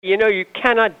You know, you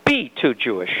cannot be too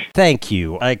Jewish. Thank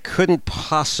you. I couldn't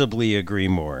possibly agree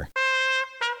more.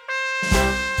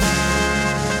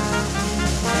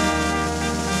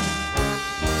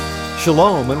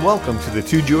 Shalom and welcome to the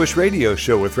Two Jewish Radio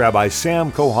Show with Rabbi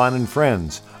Sam Kohan and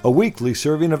friends, a weekly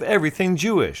serving of everything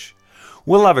Jewish.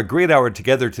 We'll have a great hour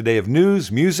together today of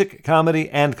news, music, comedy,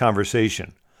 and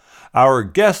conversation. Our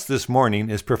guest this morning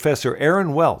is Professor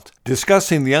Aaron Welt,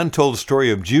 discussing the untold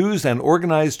story of Jews and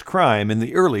organized crime in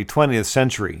the early 20th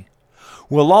century.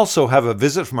 We'll also have a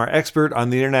visit from our expert on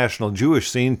the international Jewish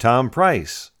scene, Tom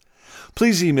Price.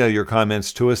 Please email your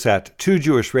comments to us at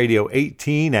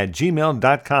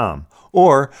twojewishradio18@gmail.com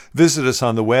or visit us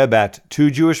on the web at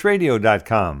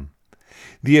twojewishradio.com.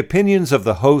 The opinions of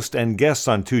the host and guests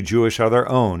on Too Jewish are their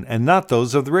own and not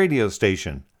those of the radio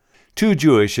station. Too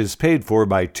Jewish is paid for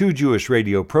by Too Jewish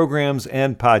Radio programs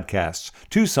and podcasts,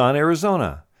 Tucson,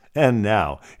 Arizona. And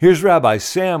now, here's Rabbi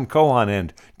Sam Kohan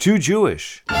and Too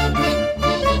Jewish.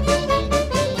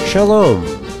 Shalom.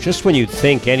 Just when you'd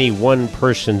think any one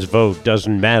person's vote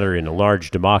doesn't matter in a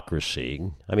large democracy,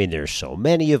 I mean, there's so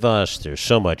many of us, there's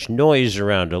so much noise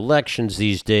around elections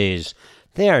these days,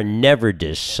 they are never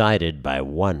decided by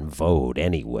one vote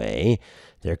anyway.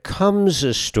 There comes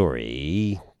a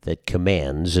story that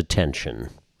commands attention.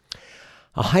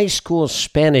 A high school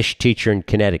Spanish teacher in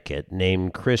Connecticut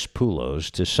named Chris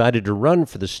Poulos decided to run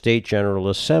for the state general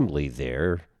assembly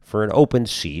there for an open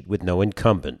seat with no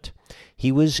incumbent.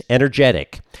 He was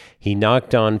energetic. He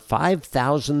knocked on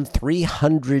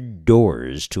 5,300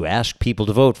 doors to ask people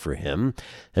to vote for him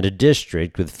in a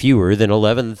district with fewer than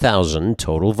 11,000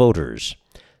 total voters.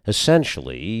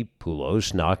 Essentially,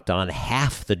 Poulos knocked on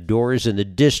half the doors in the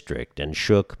district and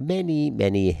shook many,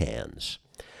 many hands.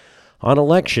 On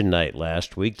election night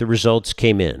last week, the results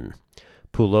came in.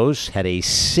 Poulos had a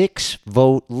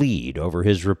 6-vote lead over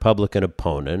his Republican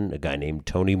opponent, a guy named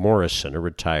Toni Morrison, a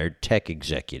retired tech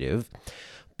executive.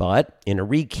 But in a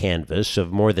recanvass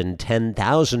of more than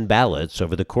 10,000 ballots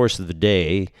over the course of the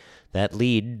day, that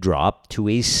lead dropped to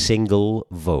a single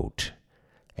vote.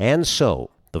 And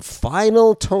so, the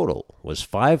final total was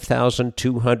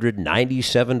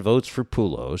 5,297 votes for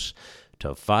Poulos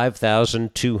to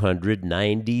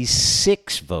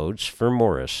 5,296 votes for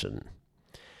Morrison.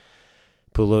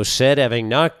 Poulos said, having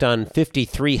knocked on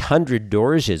 5,300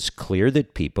 doors, it's clear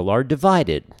that people are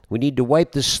divided. We need to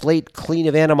wipe the slate clean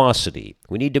of animosity.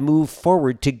 We need to move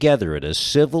forward together in a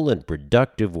civil and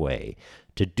productive way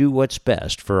to do what's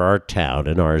best for our town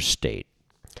and our state.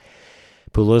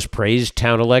 Poulos praised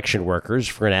town election workers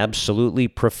for an absolutely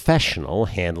professional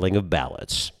handling of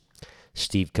ballots.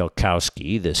 Steve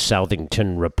Kalkowski, the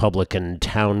Southington Republican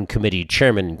Town Committee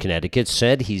chairman in Connecticut,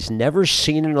 said he's never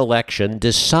seen an election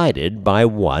decided by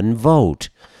one vote.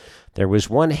 There was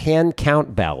one hand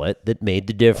count ballot that made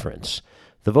the difference.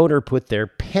 The voter put their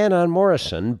pen on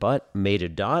Morrison, but made a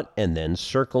dot and then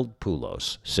circled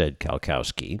Poulos, said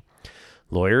Kalkowski.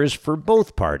 Lawyers for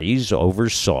both parties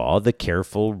oversaw the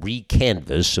careful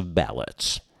recanvass of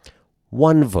ballots.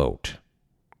 One vote.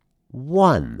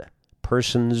 One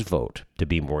person's vote, to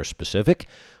be more specific,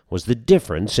 was the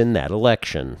difference in that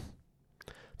election.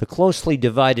 The closely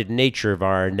divided nature of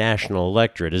our national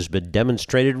electorate has been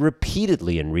demonstrated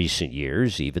repeatedly in recent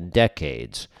years, even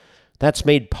decades. That's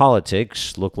made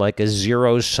politics look like a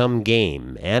zero-sum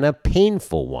game, and a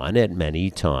painful one at many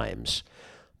times.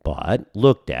 But,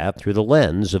 looked at through the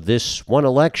lens of this one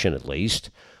election at least,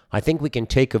 I think we can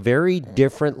take a very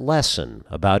different lesson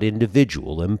about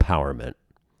individual empowerment.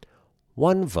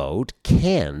 One vote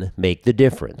can make the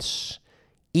difference.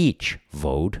 Each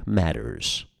vote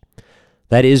matters.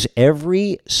 That is,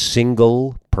 every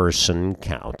single person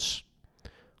counts.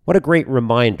 What a great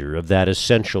reminder of that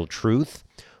essential truth,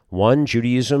 one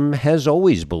Judaism has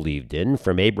always believed in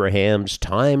from Abraham's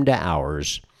time to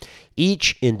ours.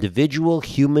 Each individual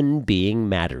human being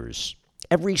matters.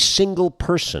 Every single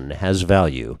person has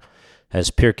value.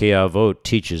 As Pirkei Avot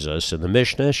teaches us in the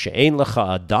Mishnah, She'ein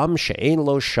lecha adam she'ein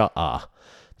lo sha'ah.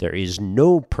 There is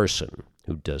no person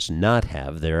who does not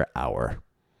have their hour.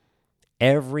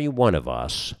 Every one of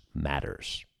us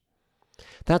matters.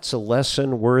 That's a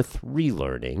lesson worth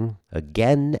relearning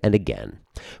again and again.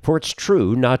 For it's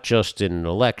true not just in an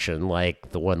election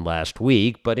like the one last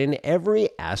week, but in every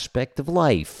aspect of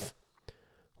life.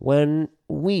 When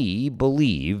we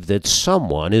believe that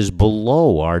someone is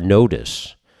below our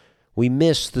notice, we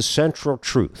miss the central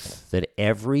truth that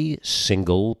every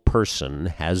single person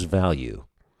has value.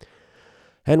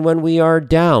 And when we are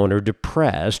down or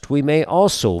depressed, we may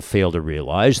also fail to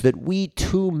realize that we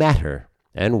too matter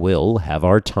and will have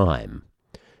our time.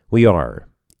 We are,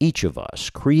 each of us,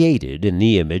 created in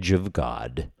the image of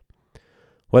God.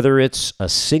 Whether it's a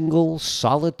single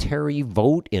solitary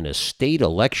vote in a state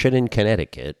election in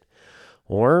Connecticut,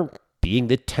 or being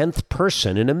the 10th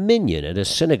person in a minyan at a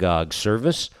synagogue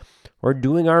service, or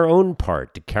doing our own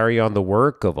part to carry on the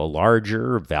work of a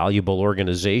larger, valuable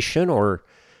organization, or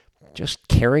just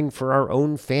caring for our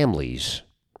own families.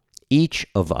 Each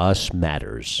of us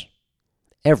matters.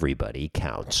 Everybody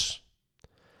counts.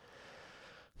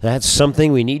 That's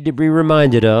something we need to be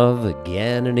reminded of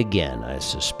again and again, I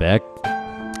suspect,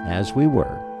 as we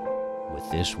were with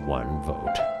this one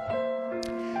vote.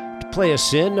 To play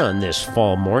us in on this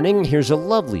fall morning, here's a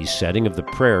lovely setting of the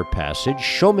prayer passage,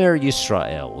 Shomer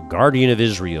Yisrael, Guardian of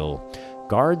Israel.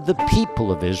 Guard the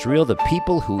people of Israel, the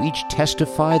people who each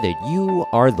testify that you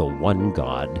are the one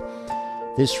God.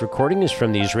 This recording is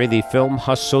from the Israeli film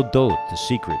Hasodot, The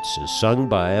Secrets, is sung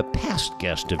by a past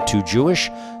guest of Too Jewish,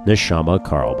 Neshama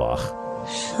Carlbach.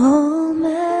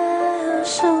 Shomer,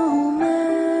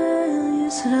 Shomer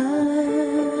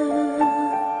Yisrael,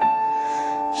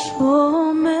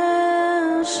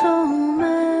 Shomer,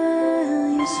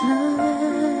 Shomer Yisrael,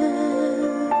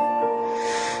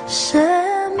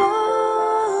 Shemo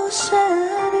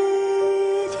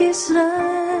Sherit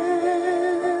Yisrael,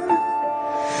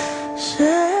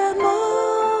 Shemo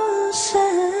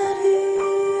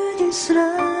Sherit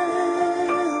Yisrael,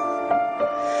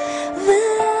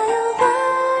 Ve'ayova,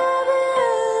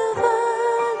 Ve'ayova,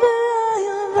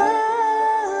 Ve'ayova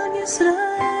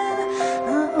Yisrael,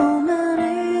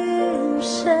 Ha'omerim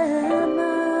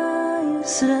Shema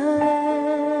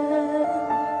Yisrael,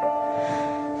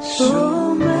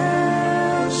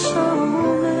 Shomer,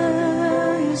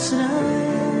 Shomer Yisrael,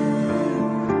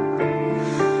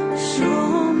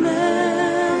 Shomer,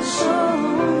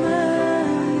 Shomer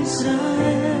Yisrael,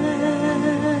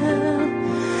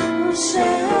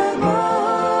 Shemo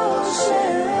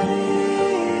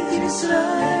Sherit Yisrael,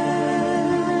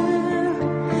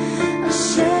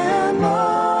 Shemo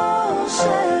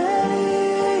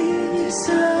Sherit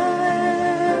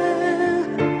Yisrael,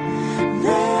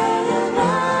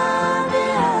 Ve'ayova,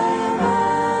 Ve'ayova,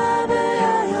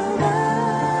 Ve'ayova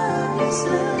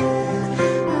Yisrael,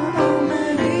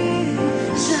 Ha'omerim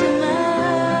Shema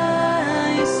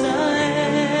Yisrael,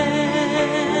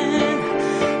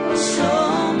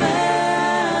 Shomer,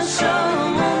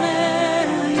 Shomer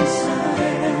Yisrael, Shomer, Shomer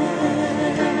Yisrael,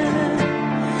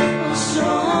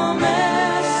 Shemo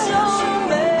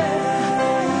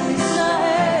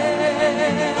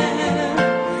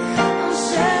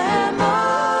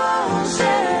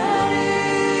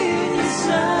Sherit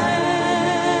Yisrael,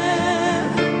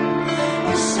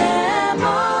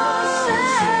 Shemo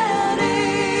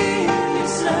Sherit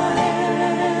Yisrael,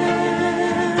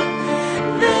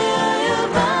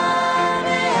 Ve'ayova,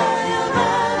 Ve'ayova,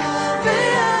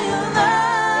 Ve'ayova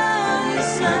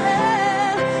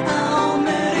Yisrael,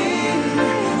 Ha'omerim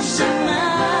Shema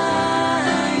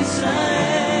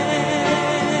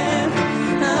Yisrael,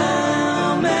 Ha'omerim Shema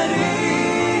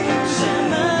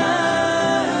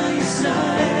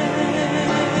Yisrael,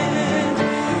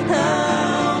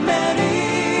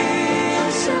 Ha'omerim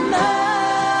Shema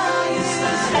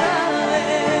Yisrael,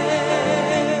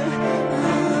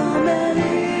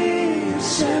 Ha'omerim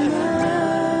Shema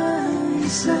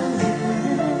Yisrael,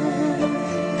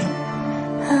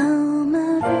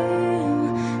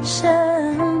 Ha'omerim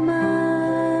Shema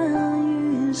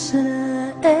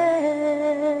Yisrael.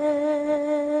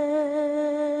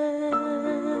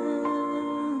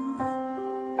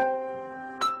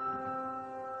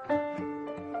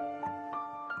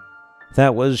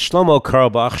 That was Shlomo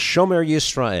Carlbach, Shomer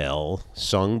Yisrael,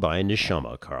 sung by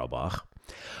Neshama Carlbach.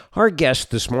 Our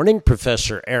guest this morning,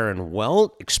 Professor Aaron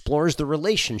Welt, explores the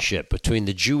relationship between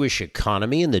the Jewish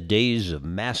economy in the days of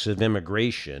massive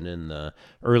immigration in the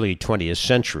early 20th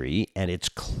century and its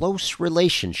close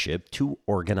relationship to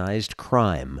organized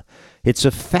crime. It's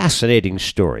a fascinating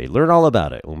story. Learn all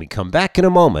about it when we come back in a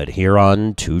moment here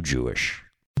on Too Jewish.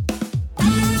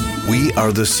 We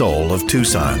are the soul of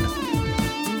Tucson.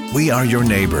 We are your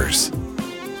neighbors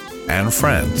and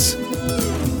friends.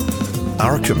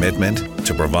 Our commitment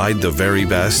to provide the very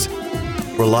best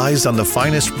relies on the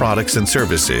finest products and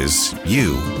services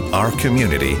you, our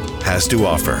community, has to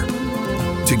offer.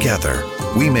 Together,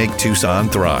 we make Tucson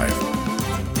thrive.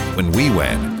 When we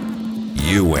win,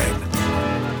 you win.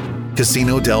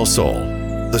 Casino del Sol,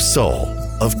 the soul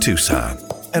of Tucson.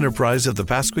 Enterprise of the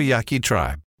Pasquayaqui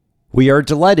Tribe. We are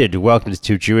delighted to welcome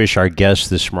to Jewish our guest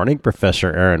this morning.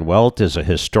 Professor Aaron Welt is a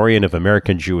historian of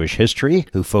American Jewish history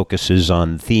who focuses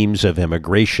on themes of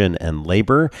immigration and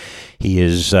labor. He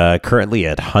is currently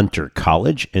at Hunter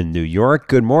College in New York.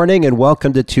 Good morning and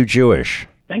welcome to Too Jewish.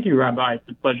 Thank you, Rabbi. It's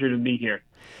a pleasure to be here.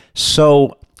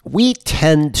 So we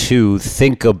tend to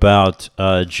think about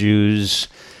Jews,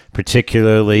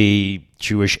 particularly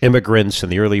Jewish immigrants in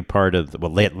the early part of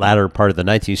latter part of the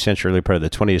 19th century, early part of the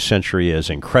 20th century,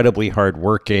 as incredibly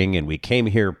hardworking, and we came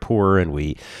here poor, and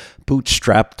we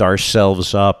bootstrapped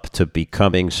ourselves up to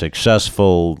becoming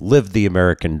successful, lived the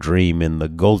American dream in the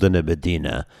Golden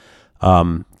Medina.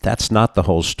 That's not the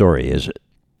whole story, is it?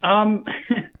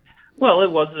 Well,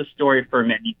 it was a story for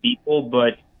many people,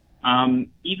 but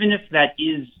even if that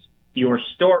is your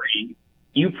story,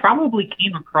 you probably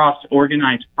came across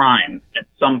organized crime at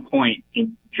some point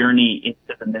in your journey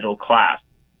into the middle class.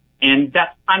 And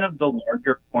that's kind of the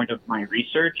larger point of my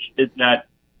research, is that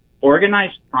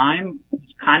organized crime is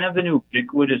kind of an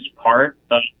ubiquitous part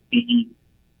of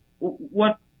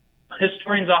what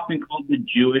historians often call the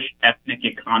Jewish ethnic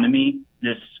economy,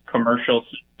 this commercial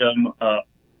system of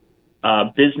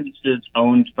businesses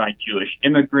owned by Jewish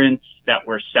immigrants that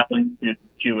were selling to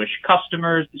Jewish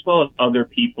customers as well as other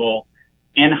people,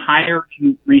 and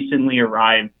hiring recently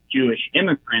arrived Jewish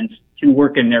immigrants to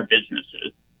work in their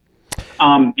businesses.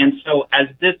 And so as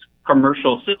this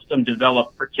commercial system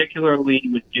developed, particularly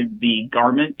within the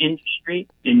garment industry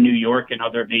in New York and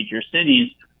other major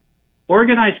cities,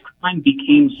 organized crime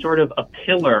became sort of a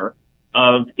pillar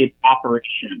of its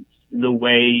operations, the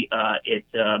way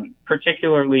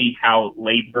particularly how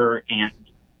labor and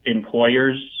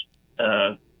employers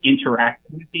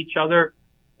interacted with each other.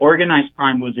 Organized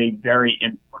crime was a very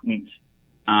important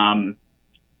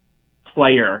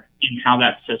player in how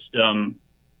that system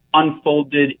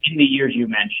unfolded in the years you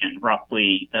mentioned,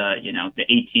 roughly, the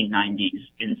 1890s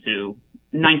into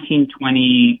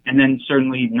 1920, and then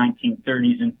certainly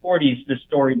 1930s and 40s. The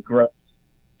story grows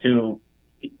into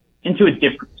a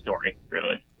different story,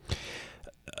 really.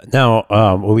 Now,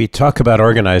 when we talk about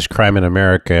organized crime in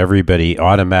America, everybody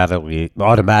automatically,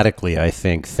 I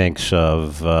think, thinks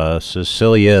of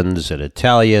Sicilians and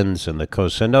Italians and the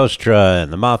Cosa Nostra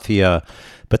and the Mafia,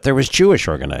 but there was Jewish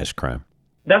organized crime.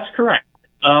 That's correct.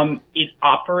 It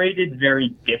operated very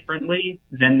differently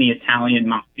than the Italian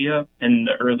Mafia in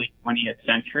the early 20th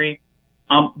century.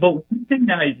 But one thing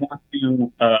that I want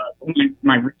to,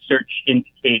 my research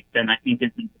indicates, and I think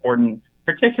is important,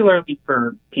 particularly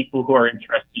for people who are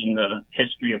interested in the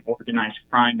history of organized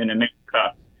crime in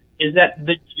America, is that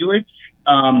the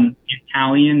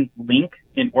Jewish-Italian link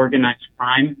in organized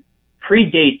crime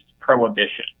predates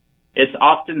Prohibition. It's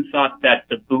often thought that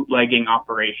the bootlegging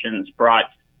operations brought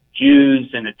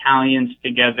Jews and Italians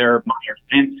together, Meyer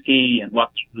Lansky and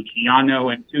Lucky Luciano,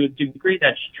 and to a degree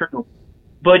that's true.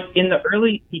 But in the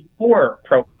before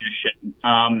Prohibition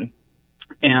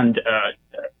and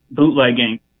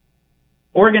bootlegging,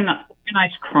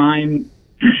 organized crime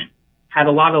had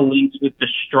a lot of links with the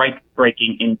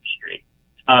strike-breaking industry.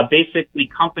 Basically,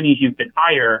 companies you could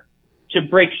hire to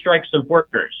break strikes of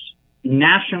workers.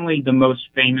 Nationally, the most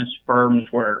famous firms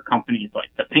were companies like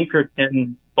the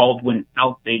Pinkerton, Baldwin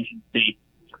Health Agency.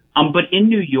 But in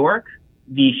New York,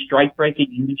 the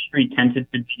strike-breaking industry tended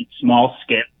to be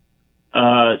small-scale,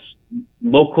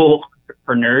 local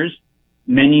entrepreneurs.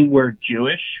 Many were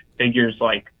Jewish, figures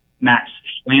like Max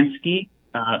Lansky,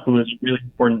 who is a really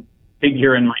important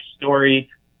figure in my story,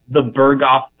 the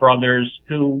Berghoff brothers,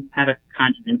 who had a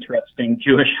kind of interesting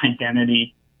Jewish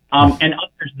identity, and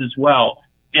others as well.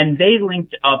 And they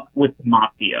linked up with the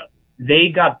Mafia. They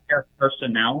got their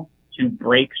personnel to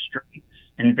break strikes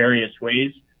in various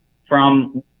ways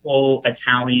from local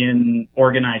Italian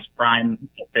organized crime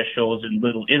officials in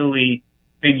Little Italy,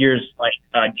 figures like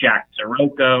Jack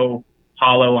Sirocco,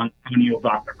 Paolo Antonio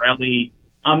Vaccarelli,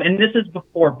 and this is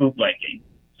before bootlegging.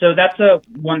 So that's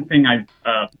one thing I've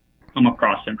come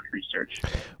across in my research.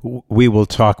 We will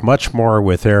talk much more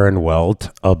with Aaron Welt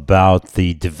about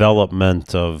the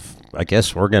development of, I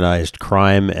guess, organized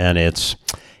crime and its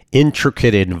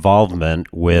intricate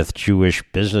involvement with Jewish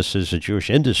businesses and Jewish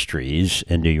industries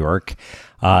in New York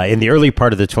in the early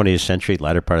part of the 20th century,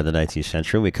 latter part of the 19th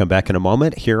century. We come back in a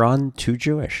moment here on Too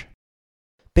Jewish.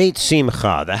 Beit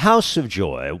Simcha, the House of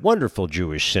Joy, a wonderful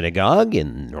Jewish synagogue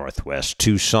in northwest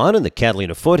Tucson in the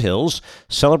Catalina foothills,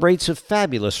 celebrates a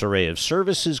fabulous array of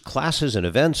services, classes, and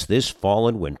events this fall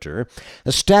and winter.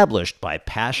 Established by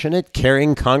passionate,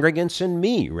 caring congregants and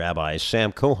me, Rabbi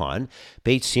Sam Cohon,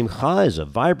 Beit Simcha is a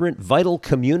vibrant, vital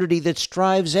community that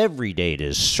strives every day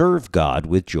to serve God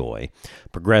with joy.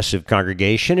 Progressive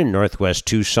congregation in northwest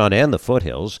Tucson and the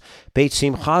foothills, Beit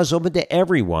Simcha is open to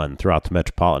everyone throughout the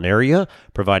metropolitan area,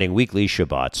 providing weekly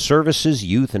Shabbat services,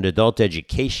 youth and adult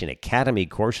education academy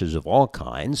courses of all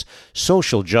kinds,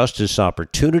 social justice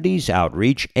opportunities,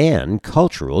 outreach, and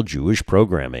cultural Jewish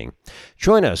programming.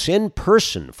 Join us in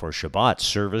person for Shabbat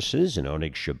services in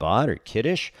Oneg Shabbat or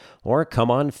Kiddush, or come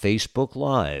on Facebook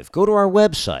Live. Go to our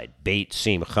website,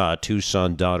 BeitSimcha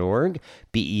Tucson.org,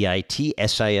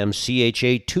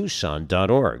 BeitSimcha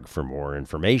Tucson.org for more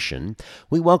information.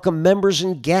 We welcome members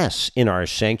and guests in our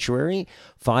sanctuary.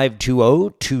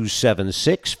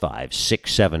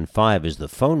 520-276-5675 is the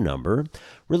phone number.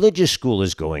 Religious School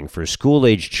is going for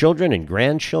school-aged children and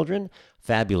grandchildren.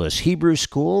 Fabulous Hebrew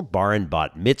School, Bar and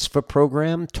Bat Mitzvah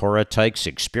program, Torah Tykes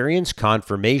Experience,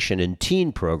 confirmation and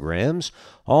teen programs,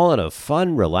 all in a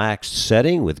fun, relaxed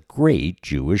setting with great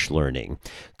Jewish learning.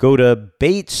 Go to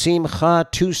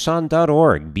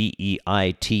BeitSimchaTucson.org,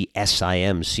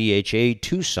 BeitSimcha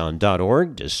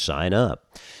Tucson.org to sign up.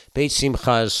 Beit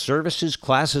Simcha's services,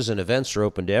 classes, and events are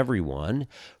open to everyone.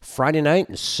 Friday night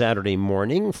and Saturday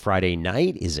morning. Friday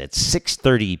night is at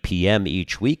 6:30 p.m.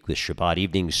 each week with Shabbat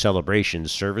evening celebration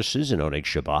services and Oneg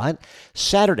Shabbat.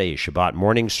 Saturday Shabbat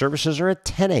morning services are at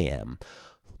 10 a.m.,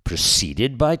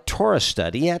 preceded by Torah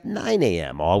study at 9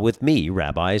 a.m., all with me,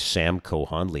 Rabbi Sam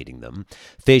Cohon, leading them.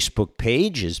 Facebook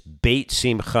page is Beit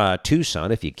Simcha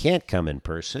Tucson. If you can't come in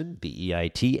person,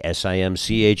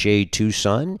 BeitSimcha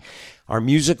Tucson. Our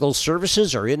musical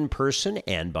services are in person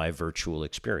and by virtual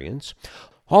experience.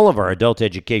 All of our Adult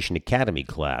Education Academy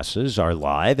classes are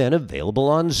live and available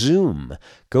on Zoom.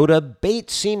 Go to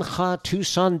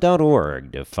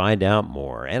BeitSimchaTucson.org to find out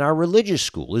more. And our religious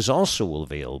school is also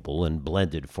available in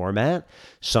blended format,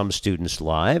 some students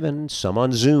live and some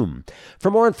on Zoom. For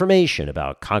more information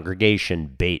about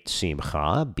Congregation Beit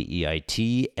Simcha,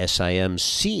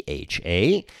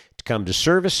 BeitSimcha, to come to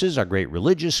services, our great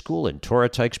religious school and Torah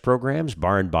Tykes programs,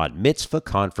 Bar and Bat Mitzvah,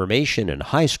 confirmation, and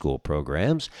high school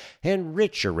programs, and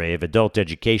rich array of Adult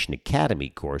Education Academy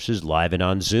courses live and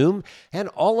on Zoom, and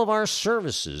all of our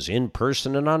services in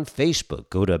person and on Facebook.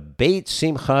 Go to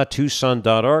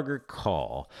BeitSimchaTucson.org or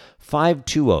call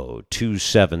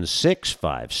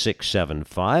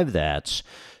 520-276-5675. That's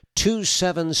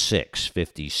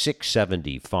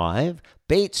 276-5675.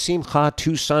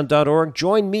 BeitSimchaTucson.org.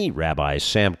 Join me, Rabbi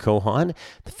Sam Cohon,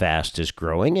 the fastest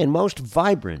growing and most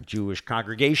vibrant Jewish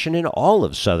congregation in all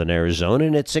of southern Arizona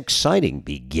in its exciting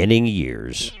beginning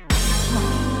years.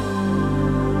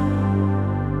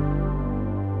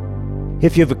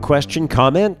 If you have a question,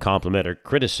 comment, compliment, or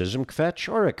criticism, kvetch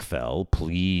or kvel,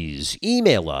 please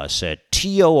email us at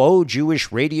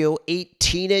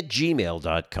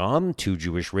toojewishradio18@gmail.com,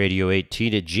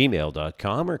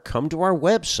 toojewishradio18@gmail.com, or come to our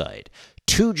website,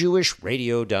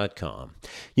 toojewishradio.com.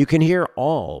 You can hear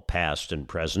all past and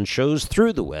present shows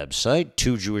through the website,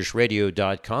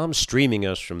 toojewishradio.com, streaming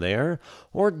us from there,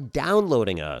 or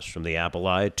downloading us from the Apple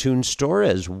iTunes Store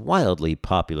as wildly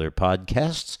popular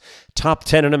podcasts. Top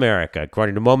 10 in America,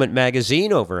 according to Moment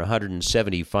Magazine, over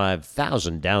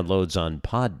 175,000 downloads on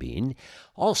Podbean.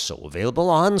 Also available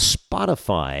on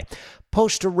Spotify.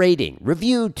 Post a rating,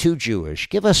 review Too Jewish,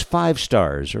 give us 5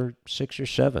 stars or 6 or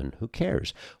 7, who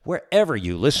cares? Wherever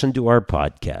you listen to our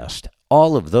podcast,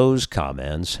 all of those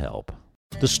comments help.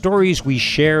 The stories we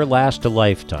share last a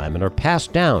lifetime and are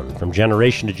passed down from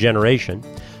generation to generation,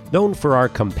 known for our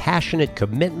compassionate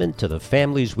commitment to the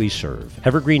families we serve.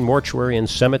 Evergreen Mortuary and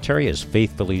Cemetery has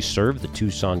faithfully served the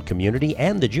Tucson community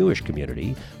and the Jewish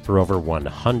community for over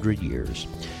 100 years.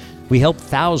 We help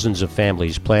thousands of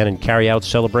families plan and carry out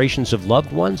celebrations of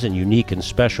loved ones in unique and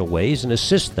special ways and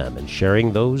assist them in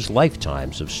sharing those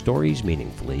lifetimes of stories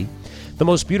meaningfully. The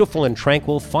most beautiful and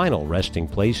tranquil final resting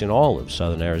place in all of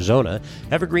southern Arizona,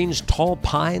 Evergreen's tall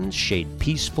pines shade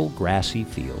peaceful grassy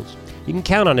fields. You can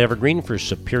count on Evergreen for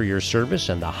superior service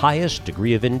and the highest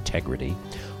degree of integrity.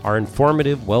 Our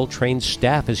informative, well-trained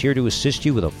staff is here to assist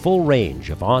you with a full range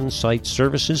of on-site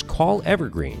services. Call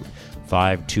Evergreen,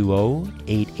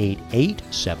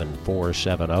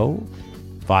 520-888-7470,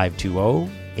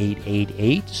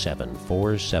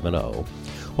 520-888-7470.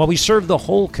 While we serve the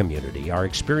whole community, our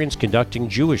experience conducting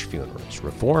Jewish funerals,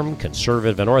 Reform,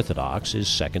 Conservative, and Orthodox, is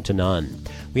second to none.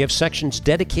 We have sections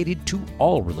dedicated to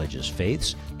all religious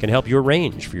faiths, can help you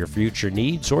arrange for your future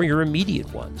needs or your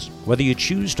immediate ones. Whether you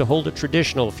choose to hold a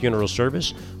traditional funeral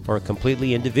service or a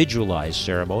completely individualized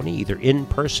ceremony, either in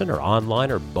person or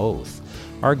online or both,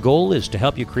 our goal is to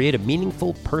help you create a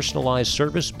meaningful, personalized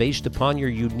service based upon your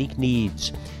unique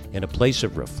needs in a place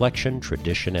of reflection,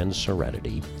 tradition, and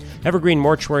serenity. Evergreen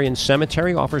Mortuary and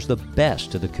Cemetery offers the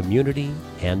best to the community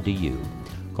and to you.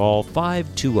 Call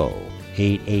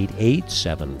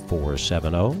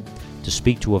 520-888-7470 to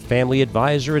speak to a family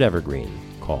advisor at Evergreen.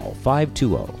 Call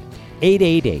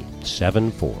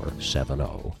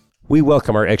 520-888-7470. We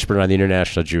welcome our expert on the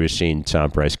international Jewish scene,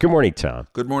 Tom Price. Good morning, Tom.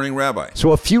 Good morning, Rabbi.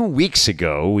 So a few weeks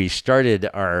ago, we started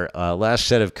our last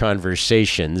set of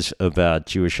conversations about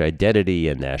Jewish identity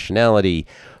and nationality.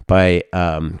 by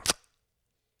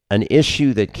an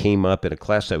issue that came up in a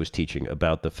class I was teaching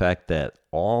about the fact that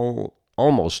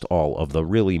almost all of the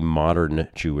really modern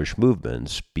Jewish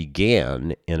movements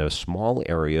began in a small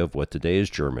area of what today is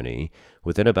Germany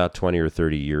within about 20 or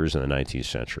 30 years in the 19th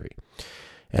century.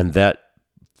 And that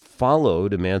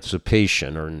followed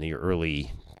emancipation, or in the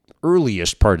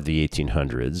earliest part of the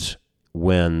 1800s,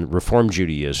 when Reform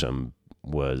Judaism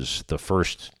was the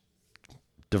first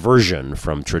diversion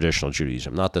from traditional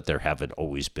Judaism. Not that there haven't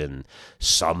always been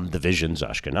some divisions,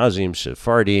 Ashkenazim,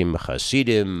 Sephardim,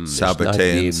 Hasidim,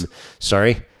 Sabbateans.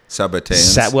 Sorry?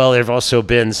 Sabbateans. Well, there have also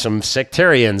been some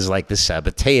sectarians like the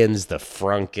Sabbateans, the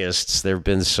Frankists. There have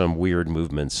been some weird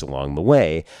movements along the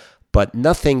way, but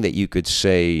nothing that you could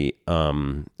say,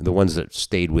 the ones that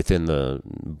stayed within the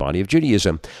body of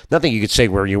Judaism, nothing you could say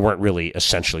where you weren't really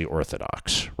essentially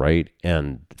Orthodox, right,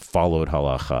 and followed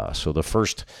halacha. So the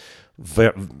first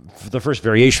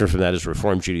variation from that is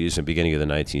Reform Judaism, beginning of the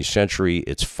 19th century.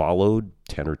 It's followed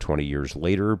 10 or 20 years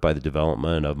later by the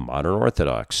development of modern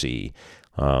Orthodoxy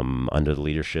under the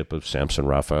leadership of Samson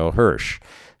Raphael Hirsch.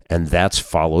 And that's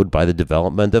followed by the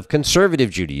development of conservative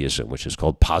Judaism, which is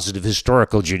called positive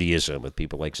historical Judaism, with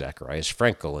people like Zacharias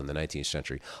Frankel in the 19th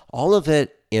century. All of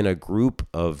it in a group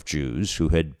of Jews who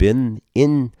had been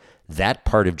in that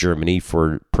part of Germany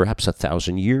for perhaps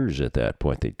 1,000 years at that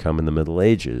point. They'd come in the Middle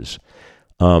Ages.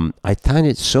 I find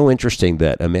it so interesting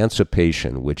that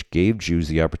emancipation, which gave Jews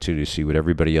the opportunity to see what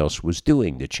everybody else was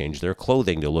doing, to change their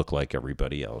clothing to look like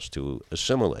everybody else, to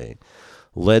assimilate,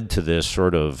 led to this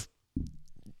sort of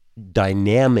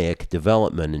dynamic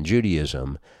development in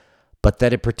Judaism, but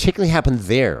that it particularly happened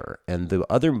there, and the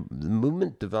other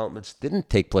movement developments didn't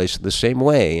take place in the same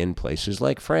way in places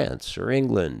like France or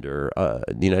England or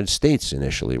the United States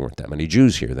initially. There weren't that many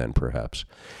Jews here then, perhaps.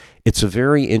 It's a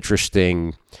very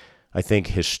interesting, I think,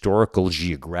 historical,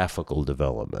 geographical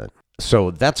development. So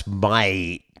that's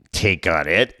my take on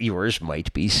it. Yours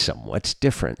might be somewhat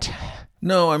different.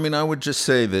 No, I mean, I would just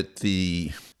say that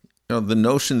the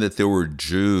notion that there were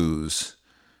Jews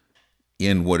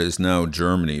in what is now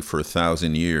Germany for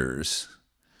 1,000 years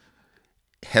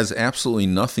has absolutely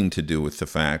nothing to do with the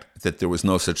fact that there was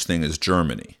no such thing as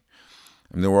Germany.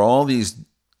 I mean, there were all these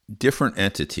different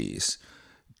entities,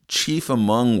 chief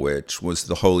among which was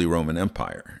the Holy Roman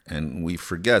Empire. And we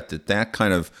forget that that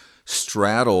kind of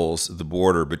straddles the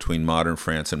border between modern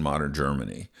France and modern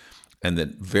Germany, and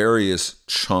that various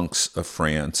chunks of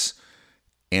France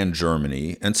and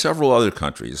Germany, and several other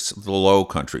countries, the Low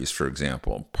Countries, for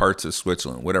example, parts of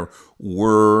Switzerland, whatever,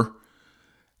 were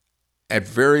at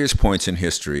various points in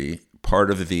history part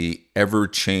of the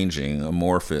ever-changing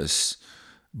amorphous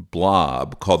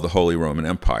blob called the Holy Roman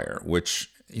Empire, which,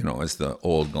 as the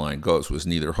old line goes, was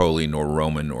neither holy nor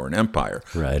Roman nor an empire.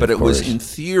 Right, but it was, in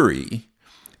theory,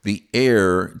 the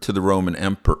heir to the Roman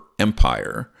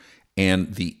Empire,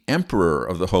 and the emperor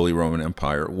of the Holy Roman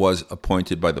Empire was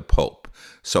appointed by the Pope.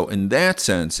 So in that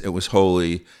sense, it was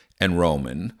holy and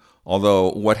Roman,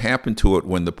 although what happened to it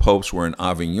when the popes were in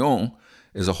Avignon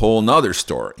is a whole nother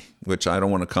story, which I don't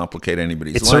want to complicate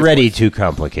anybody's life. It's already too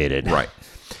complicated. Right.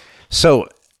 So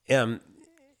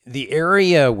the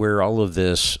area where all of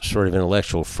this sort of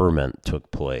intellectual ferment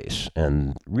took place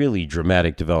and really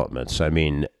dramatic developments, I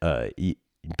mean,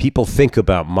 people think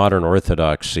about modern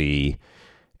Orthodoxy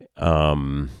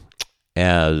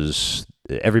as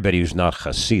everybody who's not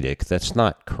Hasidic. That's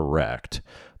not correct,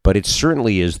 but it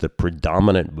certainly is the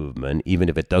predominant movement, even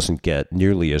if it doesn't get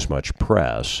nearly as much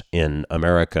press in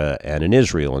America and in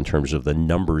Israel in terms of the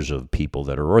numbers of people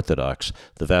that are Orthodox.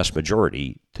 The vast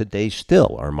majority today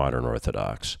still are modern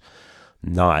Orthodox,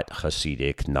 not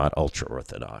Hasidic, not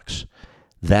ultra-Orthodox.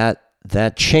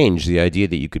 That changed the idea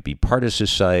that you could be part of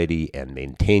society and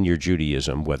maintain your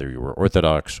Judaism, whether you were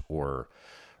Orthodox or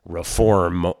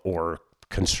Reform or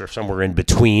somewhere in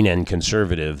between and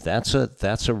conservative. That's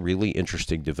a really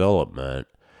interesting development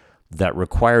that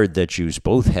required that Jews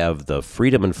both have the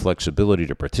freedom and flexibility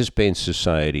to participate in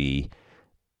society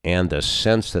and a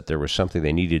sense that there was something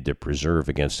they needed to preserve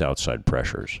against outside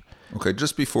pressures. Okay,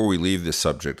 just before we leave this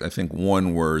subject, I think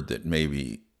one word that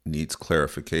maybe needs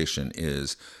clarification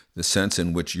is the sense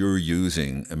in which you're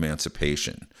using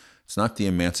emancipation. It's not the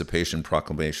Emancipation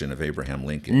Proclamation of Abraham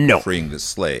Lincoln freeing the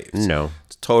slaves. No.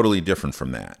 It's totally different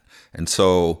from that. And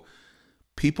so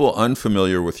people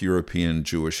unfamiliar with European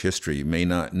Jewish history may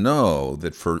not know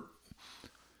that for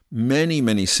many,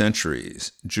 many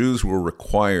centuries, Jews were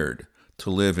required to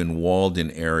live in walled-in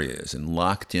areas and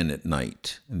locked in at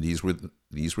night. And these were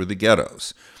the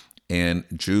ghettos. And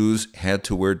Jews had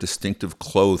to wear distinctive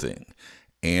clothing.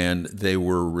 and they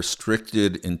were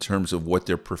restricted in terms of what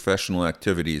their professional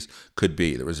activities could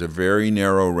be. There was a very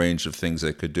narrow range of things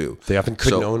they could do. They often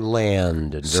couldn't own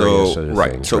land and various other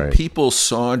things. So people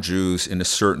saw Jews in a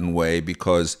certain way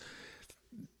because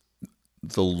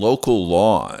the local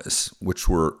laws, which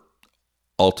were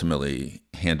ultimately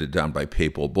handed down by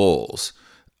papal bulls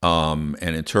and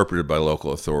interpreted by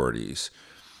local authorities,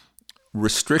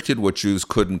 restricted what Jews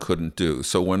could and couldn't do.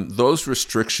 So when those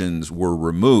restrictions were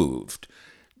removed,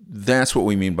 that's what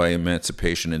we mean by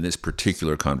emancipation in this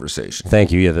particular conversation.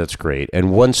 Thank you. Yeah, that's great.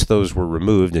 And once those were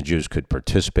removed, the Jews could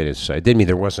participate in society. It didn't mean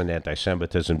there wasn't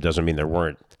anti-Semitism. Doesn't mean there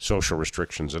weren't social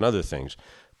restrictions and other things.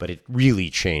 But it really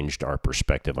changed our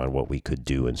perspective on what we could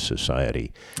do in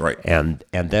society. Right. And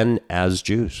then as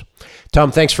Jews.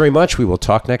 Tom, thanks very much. We will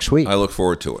talk next week. I look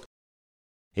forward to it.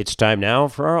 It's time now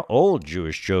for our old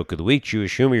Jewish joke of the week.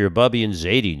 Jewish humor, your Bubby and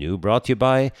Zadie knew, brought to you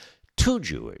by Too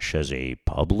Jewish as a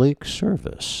public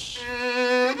service.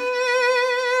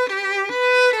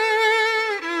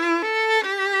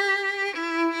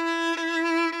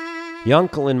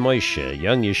 Yankel and Moshe,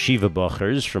 young yeshiva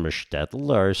bochers from a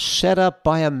shtetl, are set up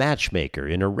by a matchmaker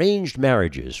in arranged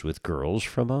marriages with girls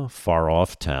from a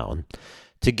far-off town.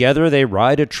 Together they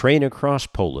ride a train across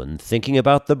Poland, thinking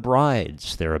about the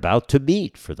brides they're about to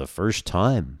meet for the first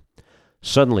time.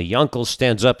 Suddenly, Yankel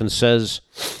stands up and says,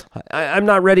 I'm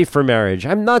not ready for marriage.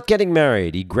 I'm not getting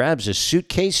married. He grabs his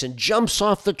suitcase and jumps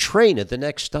off the train at the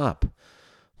next stop.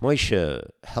 Moshe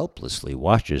helplessly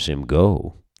watches him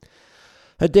go.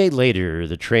 A day later,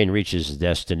 the train reaches its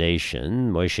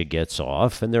destination. Moshe gets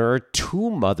off, and there are two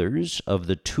mothers of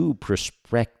the two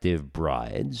prospective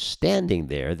brides standing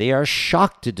there. They are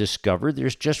shocked to discover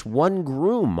there's just one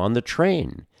groom on the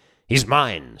train. He's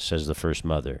mine, says the first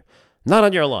mother. Not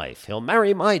on your life. He'll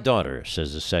marry my daughter,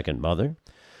 says the second mother.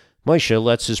 Moshe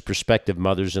lets his prospective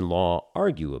mothers-in-law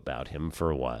argue about him for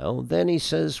a while. Then he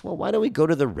says, well, why don't we go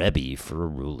to the Rebbe for a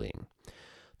ruling?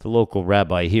 The local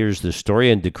rabbi hears the story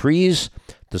and decrees,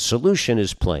 the solution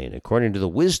is plain, according to the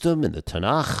wisdom in the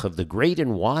Tanakh of the great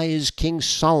and wise King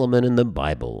Solomon in the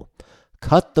Bible.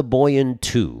 Cut the boy in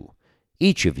two.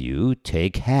 Each of you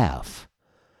take half.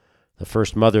 The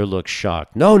first mother looks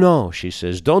shocked. No, she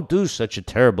says, don't do such a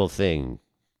terrible thing.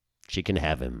 She can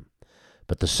have him.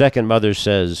 But the second mother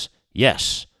says,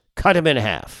 yes, cut him in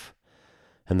half.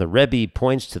 And the Rebbe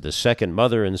points to the second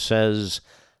mother and says,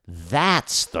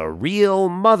 that's the real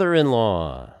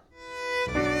mother-in-law.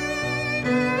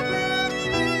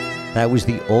 That was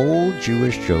the old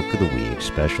Jewish joke of the week,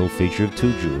 special feature of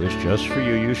Too Jewish, just for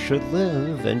you. You should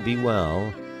live and be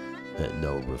well.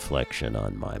 No reflection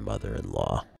on my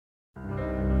mother-in-law.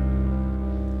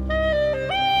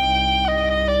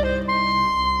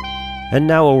 And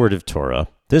now a word of Torah.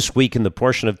 This week in the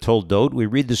portion of Toldot, we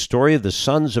read the story of the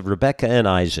sons of Rebekah and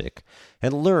Isaac,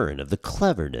 and learn of the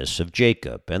cleverness of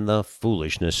Jacob and the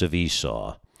foolishness of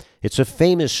Esau. It's a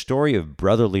famous story of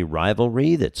brotherly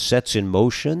rivalry that sets in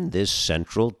motion this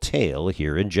central tale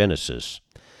here in Genesis.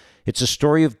 It's a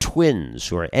story of twins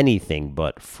who are anything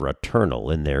but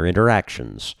fraternal in their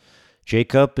interactions.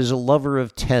 Jacob is a lover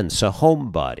of tents, a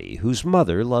homebody whose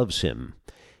mother loves him.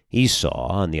 Esau,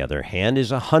 on the other hand,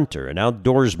 is a hunter, an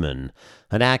outdoorsman,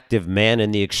 an active man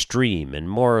in the extreme and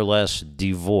more or less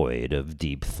devoid of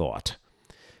deep thought.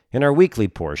 In our weekly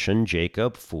portion,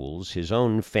 Jacob fools his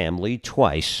own family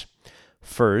twice.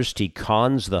 First, he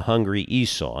cons the hungry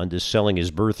Esau into selling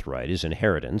his birthright, his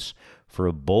inheritance, for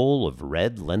a bowl of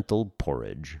red lentil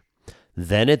porridge.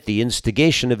 Then, at the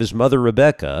instigation of his mother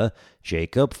Rebekah,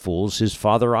 Jacob fools his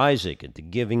father Isaac into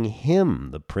giving him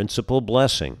the principal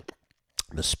blessing,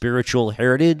 the spiritual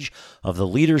heritage of the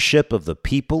leadership of the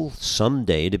people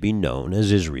someday to be known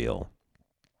as Israel.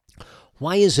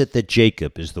 Why is it that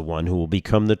Jacob is the one who will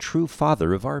become the true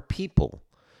father of our people?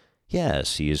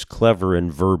 Yes, he is clever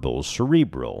and verbal,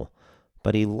 cerebral,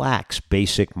 but he lacks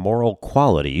basic moral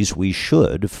qualities we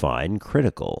should find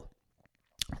critical.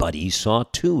 But Esau,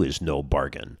 too, is no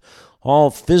bargain. All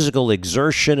physical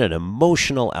exertion and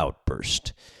emotional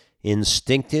outburst.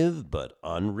 Instinctive but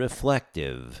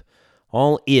unreflective.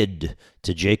 All id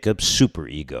to Jacob's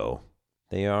superego.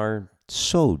 They are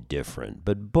so different,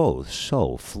 but both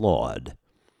so flawed.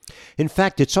 In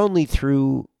fact, it's only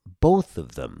through both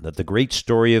of them that the great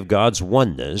story of God's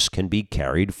oneness can be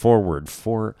carried forward.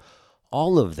 For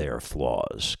all of their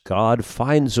flaws, God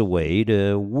finds a way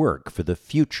to work for the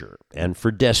future and for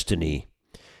destiny.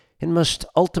 It must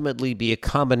ultimately be a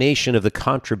combination of the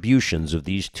contributions of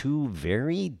these two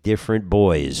very different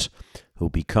boys who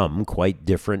become quite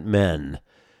different men.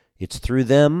 It's through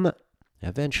them,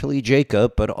 eventually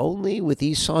Jacob, but only with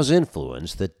Esau's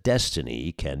influence, that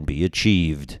destiny can be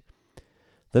achieved.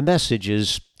 The message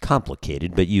is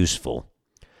complicated but useful.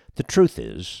 The truth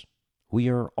is, we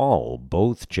are all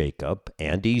both Jacob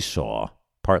and Esau,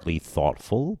 partly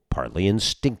thoughtful, partly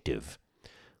instinctive.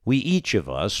 We each of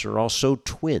us are also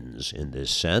twins in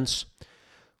this sense.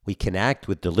 We can act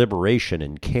with deliberation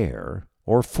and care,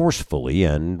 or forcefully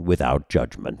and without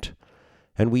judgment.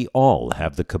 And we all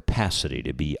have the capacity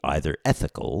to be either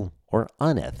ethical or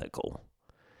unethical.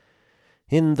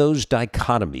 In those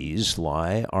dichotomies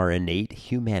lie our innate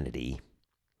humanity.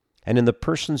 And in the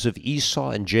persons of Esau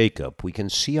and Jacob, we can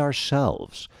see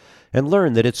ourselves and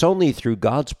learn that it's only through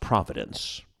God's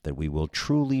providence that we will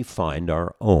truly find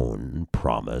our own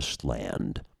promised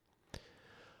land.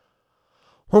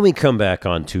 When we come back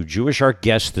on Too Jewish, our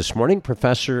guest this morning,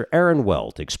 Professor Aaron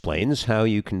Welt, explains how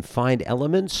you can find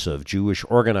elements of Jewish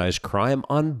organized crime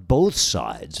on both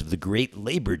sides of the great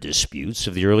labor disputes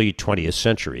of the early 20th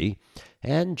century,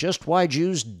 and just why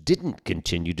Jews didn't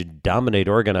continue to dominate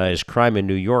organized crime in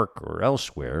New York or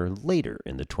elsewhere later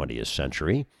in the 20th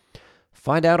century.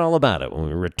 Find out all about it when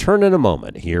we return in a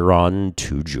moment here on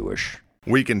Too Jewish.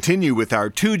 We continue with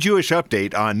our Too Jewish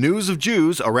update on news of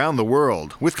Jews around the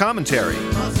world with commentary.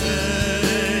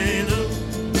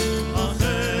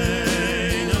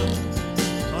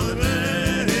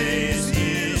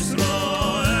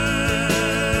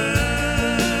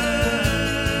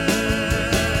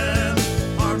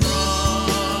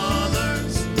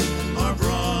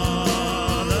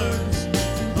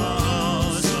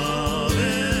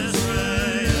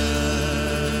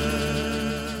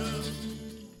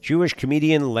 Jewish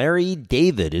comedian Larry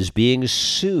David is being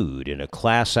sued in a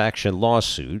class action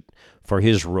lawsuit for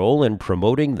his role in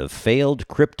promoting the failed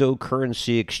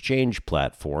cryptocurrency exchange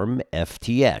platform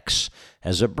FTX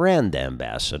as a brand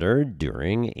ambassador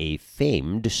during a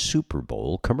famed Super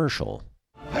Bowl commercial.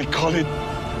 I call it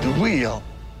the wheel.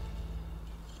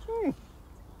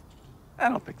 I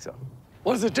don't think so.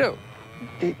 What does it do?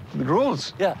 It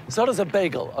rolls. Yeah, so does a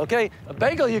bagel, okay? A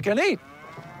bagel you can eat.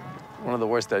 One of the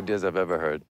worst ideas I've ever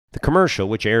heard. The commercial,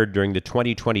 which aired during the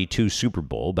 2022 Super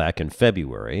Bowl back in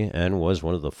February and was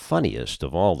one of the funniest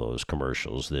of all those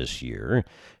commercials this year,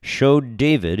 showed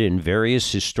David in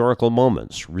various historical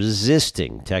moments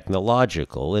resisting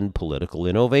technological and political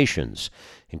innovations,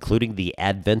 including the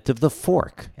advent of the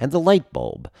fork and the light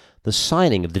bulb, the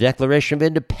signing of the Declaration of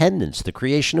Independence, the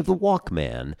creation of the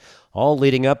Walkman, all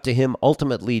leading up to him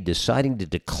ultimately deciding to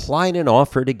decline an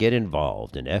offer to get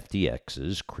involved in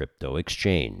FTX's crypto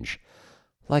exchange.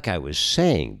 Like I was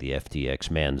saying, the FTX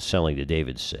man selling to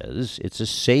David says, it's a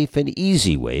safe and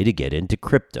easy way to get into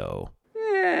crypto.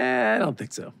 I don't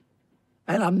think so.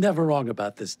 And I'm never wrong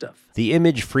about this stuff. The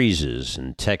image freezes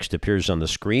and text appears on the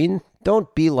screen.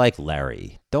 Don't be like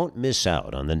Larry. Don't miss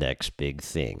out on the next big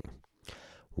thing.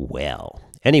 Well,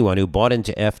 anyone who bought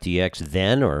into FTX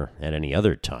then or at any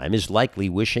other time is likely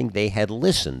wishing they had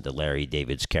listened to Larry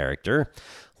David's character.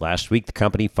 Last week, the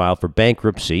company filed for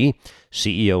bankruptcy.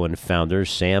 CEO and founder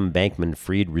Sam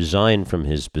Bankman-Fried resigned from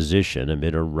his position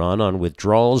amid a run on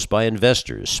withdrawals by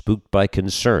investors spooked by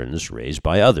concerns raised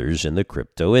by others in the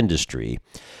crypto industry.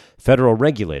 Federal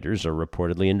regulators are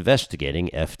reportedly investigating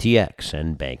FTX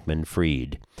and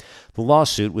Bankman-Fried. The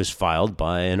lawsuit was filed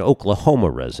by an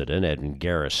Oklahoma resident, Edwin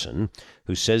Garrison,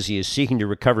 who says he is seeking to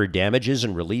recover damages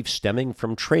and relief stemming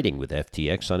from trading with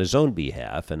FTX on his own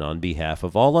behalf and on behalf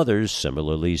of all others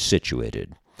similarly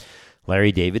situated.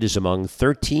 Larry David is among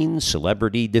 13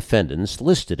 celebrity defendants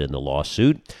listed in the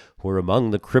lawsuit, who are among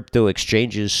the crypto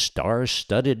exchange's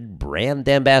star-studded brand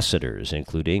ambassadors,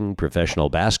 including professional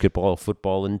basketball,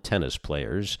 football, and tennis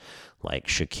players like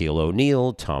Shaquille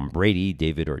O'Neal, Tom Brady,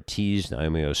 David Ortiz,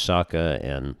 Naomi Osaka,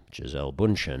 and Gisele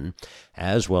Bündchen,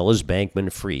 as well as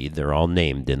Bankman-Fried. They're all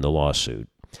named in the lawsuit.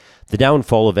 The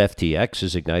downfall of FTX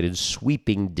has ignited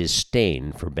sweeping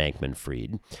disdain for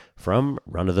Bankman-Fried, from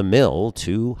run-of-the-mill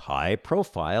to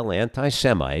high-profile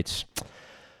anti-Semites.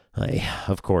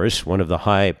 Of course, one of the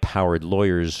high-powered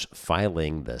lawyers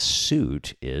filing the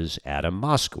suit is Adam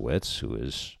Moskowitz, who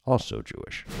is also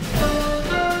Jewish.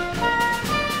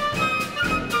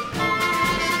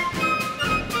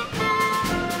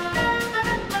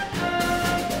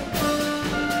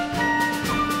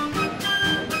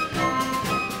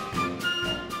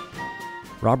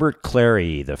 Robert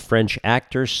Clary, the French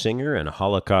actor, singer, and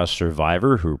Holocaust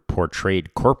survivor who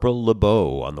portrayed Corporal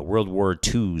LeBeau on the World War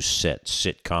II set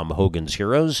sitcom Hogan's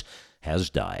Heroes,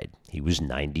 has died. He was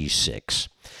 96.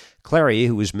 Clary,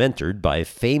 who was mentored by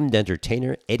famed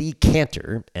entertainer Eddie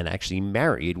Cantor and actually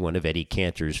married one of Eddie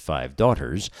Cantor's 5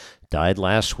 daughters, died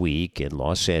last week in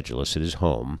Los Angeles at his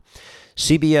home.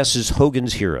 CBS's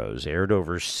Hogan's Heroes aired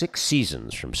over 6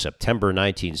 seasons from September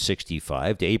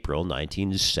 1965 to April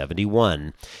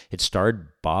 1971. It starred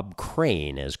Bob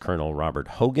Crane as Colonel Robert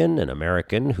Hogan, an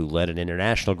American who led an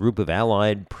international group of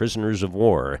Allied prisoners of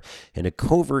war in a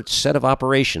covert set of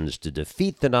operations to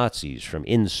defeat the Nazis from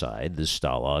inside the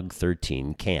Stalag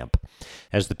 13 camp.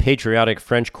 As the patriotic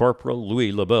French corporal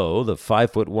Louis Lebeau, the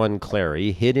 5'1"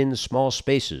 Clary hid in small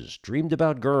spaces, dreamed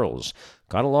about girls,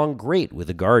 got along great with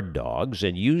the guard dogs,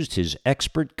 and used his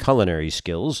expert culinary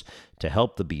skills to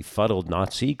help the befuddled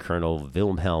Nazi Colonel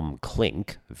Wilhelm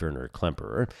Klink, Werner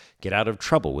Klemperer, get out of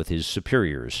trouble with his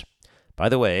superiors. By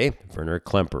the way, Werner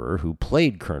Klemperer, who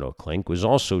played Colonel Klink, was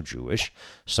also Jewish,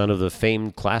 son of the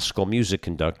famed classical music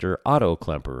conductor Otto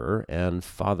Klemperer, and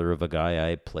father of a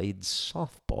guy I played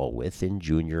softball with in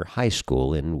junior high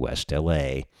school in West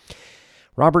L.A.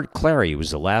 Robert Clary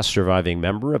was the last surviving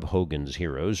member of Hogan's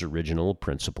Heroes' original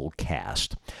principal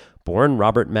cast. Born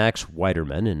Robert Max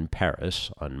Weiderman in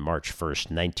Paris on March 1,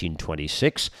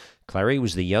 1926, Clary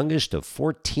was the youngest of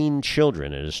 14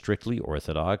 children in a strictly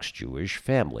Orthodox Jewish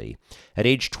family. At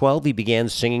age 12, he began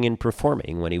singing and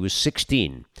performing. When he was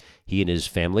 16, he and his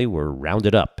family were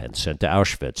rounded up and sent to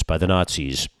Auschwitz by the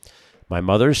Nazis. "My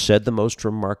mother said the most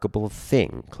remarkable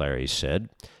thing," Clary said.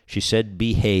 "She said,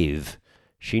 'Behave.'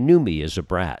 She knew me as a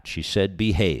brat. She said,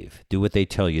 'Behave. Do what they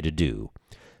tell you to do.'"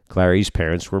 Clary's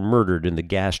parents were murdered in the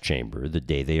gas chamber the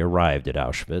day they arrived at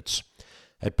Auschwitz.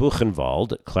 At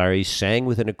Buchenwald, Clary sang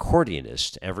with an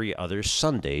accordionist every other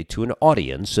Sunday to an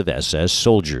audience of SS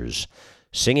soldiers.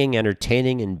 "Singing,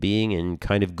 entertaining, and being in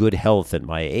kind of good health at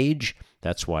my age,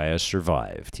 that's why I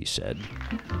survived," he said.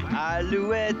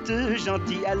 Alouette,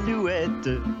 gentille alouette,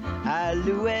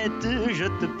 alouette, je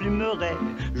te plumerai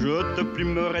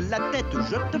la tête,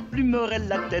 je te plumerai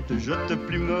la tête, je te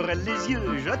plumerai les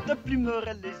yeux, je te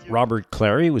plumerai les yeux. Robert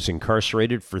Clary was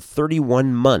incarcerated for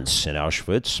 31 months in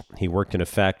Auschwitz. He worked in a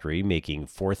factory making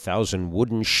 4,000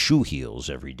 wooden shoe heels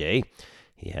every day.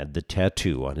 He had the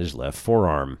tattoo on his left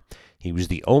forearm. He was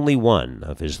the only one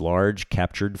of his large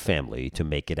captured family to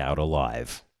make it out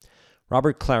alive.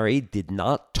 Robert Clary did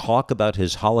not talk about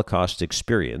his Holocaust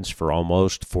experience for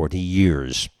almost 40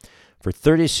 years. "For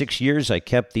 36 years, I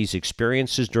kept these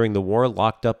experiences during the war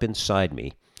locked up inside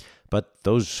me. But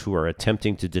those who are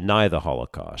attempting to deny the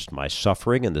Holocaust, my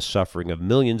suffering and the suffering of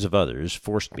millions of others,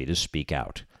 forced me to speak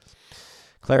out."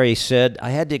 Clary said, "I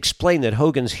had to explain that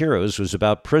Hogan's Heroes was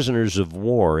about prisoners of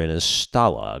war in a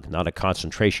stalag, not a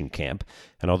concentration camp,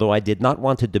 and although I did not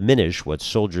want to diminish what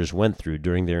soldiers went through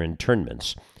during their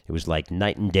internments, it was like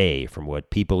night and day from what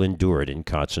people endured in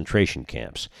concentration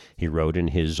camps," he wrote in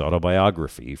his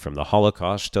autobiography, From the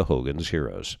Holocaust to Hogan's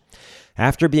Heroes.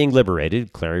 After being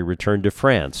liberated, Clary returned to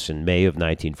France in May of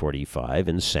 1945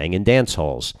 and sang in dance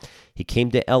halls. He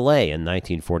came to L.A. in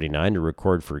 1949 to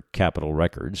record for Capitol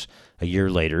Records. A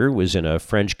year later, was in a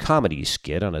French comedy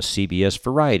skit on a CBS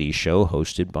variety show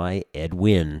hosted by Ed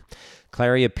Wynn.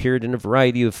 Clary appeared in a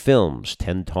variety of films,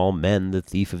 10 Tall Men, The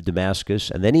Thief of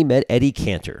Damascus, and then he met Eddie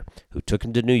Cantor, who took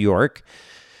him to New York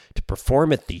to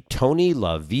perform at the Tony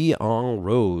La Vie en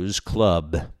Rose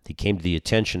Club. He came to the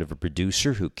attention of a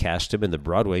producer who cast him in the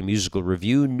Broadway musical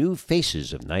revue New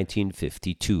Faces of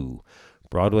 1952.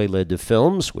 Broadway led to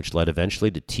films, which led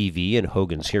eventually to TV and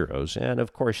Hogan's Heroes, and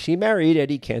of course he married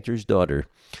Eddie Cantor's daughter.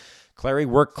 Clary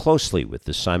worked closely with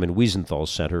the Simon Wiesenthal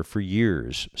Center for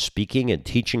years, speaking and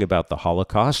teaching about the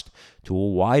Holocaust to a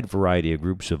wide variety of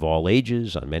groups of all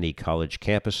ages on many college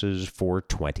campuses for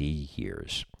 20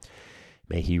 years.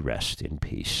 May he rest in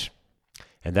peace.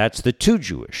 And that's the Too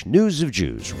Jewish News of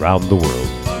Jews Round the World.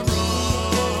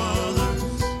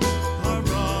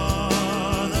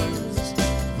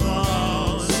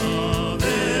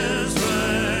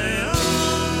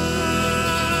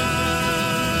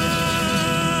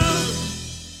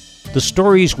 The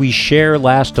stories we share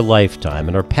last a lifetime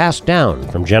and are passed down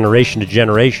from generation to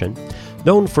generation,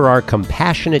 known for our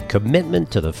compassionate commitment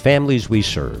to the families we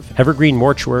serve. Evergreen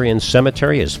Mortuary and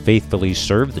Cemetery has faithfully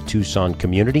served the Tucson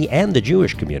community and the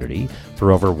Jewish community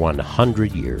for over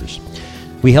 100 years.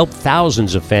 We help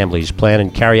thousands of families plan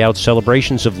and carry out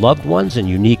celebrations of loved ones in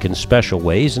unique and special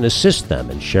ways and assist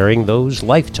them in sharing those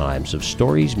lifetimes of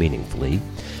stories meaningfully.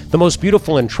 The most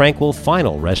beautiful and tranquil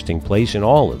final resting place in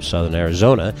all of southern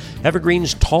Arizona,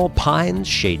 Evergreen's tall pines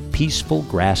shade peaceful,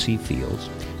 grassy fields.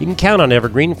 You can count on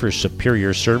Evergreen for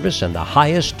superior service and the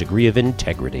highest degree of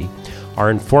integrity. Our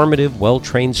informative,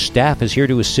 well-trained staff is here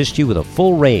to assist you with a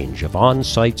full range of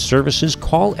on-site services.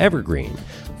 Call Evergreen,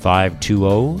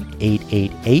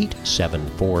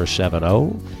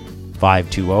 520-888-7470,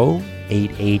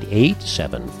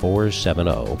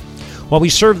 520-888-7470. While we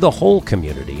serve the whole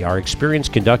community, our experience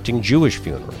conducting Jewish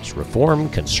funerals,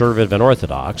 Reformed, Conservative, and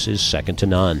Orthodox, is second to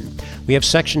none. We have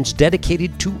sections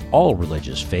dedicated to all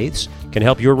religious faiths, can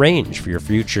help you arrange for your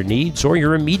future needs or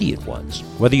your immediate ones.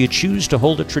 Whether you choose to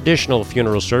hold a traditional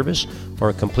funeral service or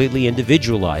a completely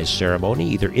individualized ceremony,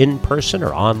 either in person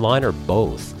or online or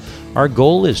both, our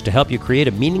goal is to help you create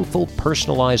a meaningful,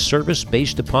 personalized service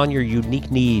based upon your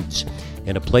unique needs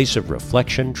in a place of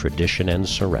reflection, tradition, and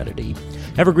serenity.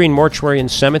 Evergreen Mortuary and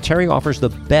Cemetery offers the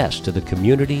best to the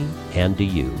community and to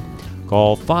you.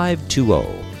 Call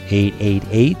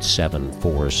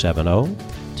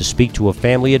 520-888-7470 to speak to a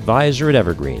family advisor at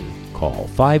Evergreen. Call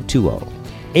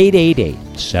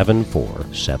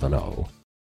 520-888-7470.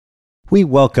 We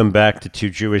welcome back to Too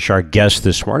Jewish our guest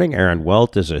this morning. Aaron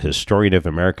Welt is a historian of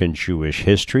American Jewish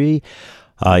history.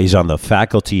 He's on the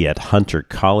faculty at Hunter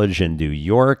College in New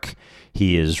York.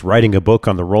 He is writing a book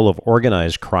on the role of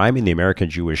organized crime in the American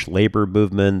Jewish labor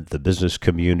movement, the business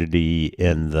community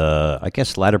in the,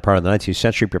 latter part of the 19th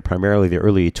century, but primarily the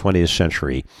early 20th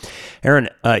century. Aaron,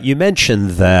 you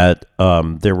mentioned that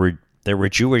there were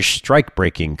Jewish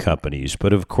strike-breaking companies,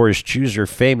 but of course Jews are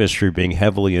famous for being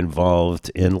heavily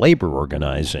involved in labor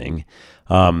organizing.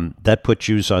 That put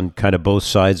Jews on kind of both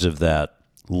sides of that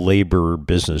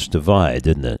labor-business divide,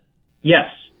 didn't it? Yes.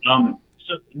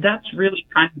 So that's really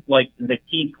kind of like the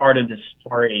key part of the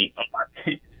story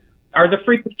are the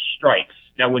frequent strikes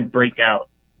that would break out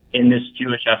in this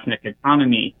Jewish ethnic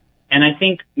economy. And I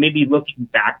think maybe looking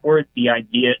backward, the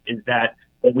idea is that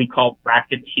what we call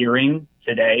racketeering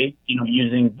today,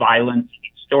 using violence,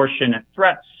 extortion, and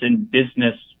threats in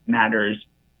business matters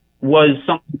was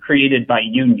something created by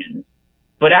unions.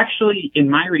 But actually, in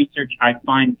my research, I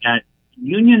find that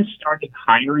unions started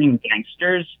hiring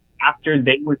gangsters after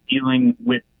they were dealing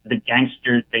with the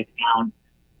gangsters they found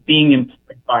being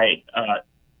employed by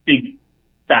big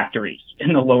factories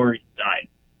in the Lower East Side.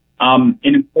 An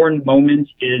important moment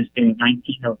is in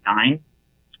 1909.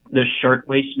 The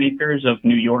shirtwaist makers of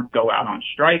New York go out on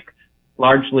strike,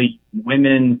 largely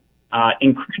women,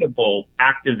 incredible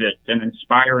activists and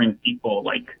inspiring people.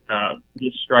 Like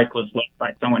this strike was led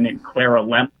by someone named Clara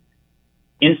Lemp.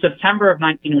 In September of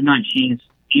 1909, she's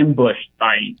ambushed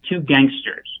by two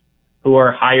gangsters who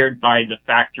are hired by the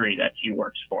factory that she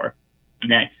works for.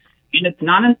 Okay. And it's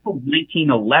not until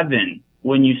 1911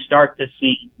 when you start to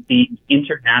see the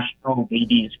International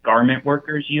Ladies Garment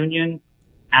Workers Union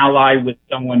ally with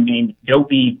someone named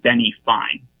Dopey Benny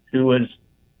Fine, who was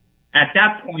at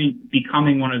that point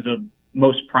becoming one of the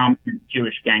most prominent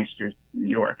Jewish gangsters in New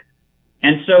York.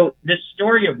 And so this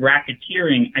story of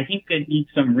racketeering, I think it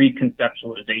needs some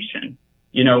reconceptualization,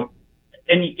 and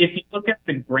if you look at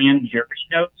the grand jury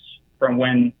notes from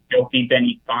when Dopey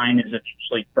Benny Fine is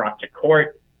officially brought to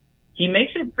court, he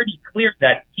makes it pretty clear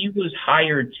that he was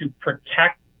hired to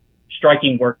protect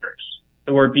striking workers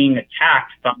who were being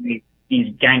attacked by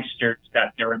these gangsters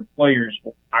that their employers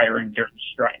were hiring during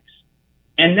strikes.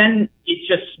 And then it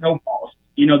just snowballs.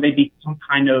 They become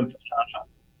kind of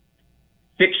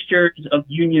fixtures of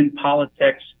union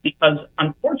politics because,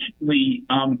 unfortunately,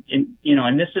 and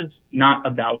this is not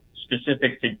about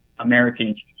specific to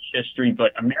American history,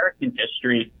 but American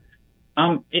history,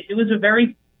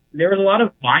 there was a lot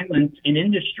of violence in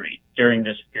industry during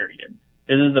this period.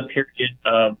 This is the period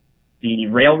of the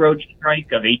railroad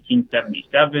strike of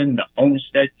 1877, the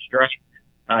Homestead strike,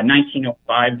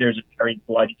 1905, there's a very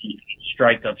bloody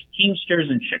strike of Teamsters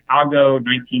in Chicago,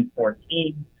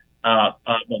 1914, the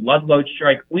Ludlow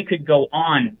strike. We could go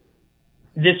on.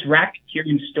 This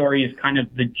racketeering story is kind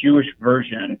of the Jewish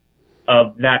version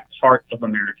of that part of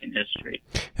American history.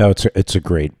 Oh, it's a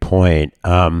great point.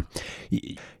 I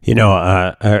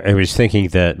was thinking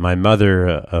that my mother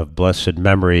of blessed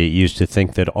memory used to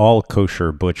think that all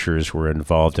kosher butchers were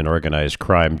involved in organized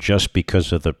crime just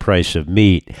because of the price of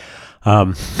meat.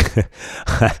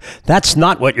 That's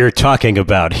not what you're talking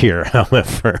about here,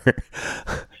 however.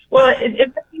 Well,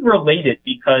 it's related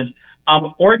because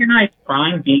organized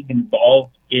crime being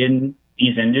involved in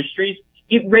these industries,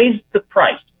 it raised the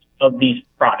price of these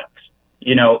products.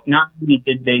 Not only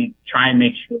did they try and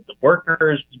make sure the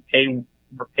workers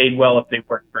were paid well if they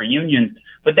worked for unions,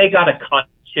 but they got a cut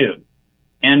too.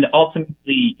 And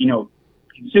ultimately,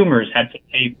 consumers had to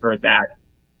pay for that,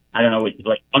 I don't know,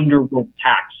 like underworld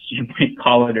tax, you might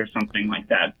call it, or something like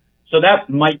that. So that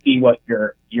might be what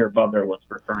your mother was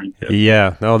referring to.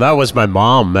 Yeah, no, that was my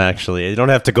mom, actually. You don't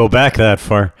have to go back that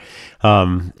far.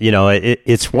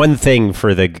 It's one thing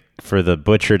for the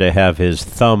butcher to have his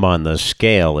thumb on the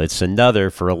scale. It's another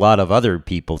for a lot of other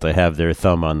people to have their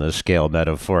thumb on the scale,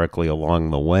 metaphorically,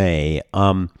 along the way.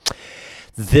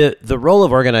 The role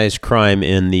of organized crime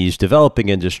in these developing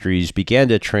industries began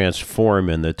to transform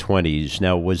in the 20s.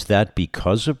 Now, was that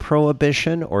because of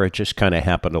prohibition, or it just kind of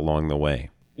happened along the way?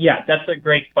 Yeah, that's a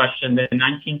great question. The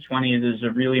 1920s is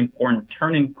a really important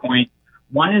turning point.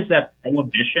 One is that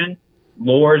prohibition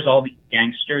lures all these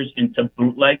gangsters into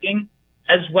bootlegging,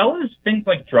 as well as things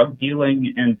like drug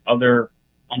dealing and other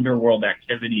underworld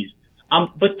activities.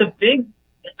 But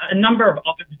a number of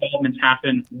other developments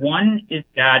happen. One is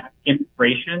that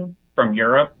immigration from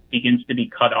Europe begins to be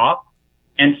cut off.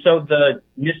 And so the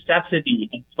necessity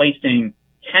of placing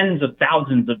tens of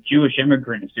thousands of Jewish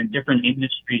immigrants in different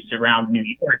industries around New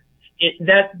York,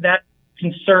 that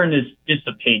concern is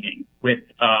dissipating with,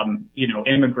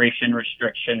 immigration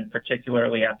restriction,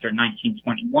 particularly after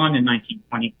 1921 and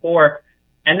 1924.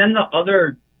 And then the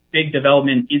other big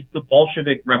development is the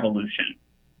Bolshevik Revolution,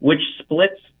 which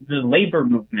splits the labor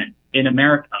movement in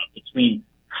America between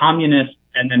communists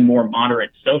and then more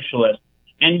moderate socialists.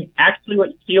 And actually what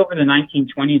you see over the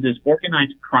 1920s is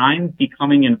organized crime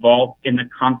becoming involved in the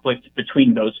conflict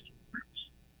between those two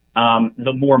groups.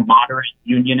 The more moderate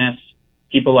unionists,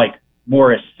 people like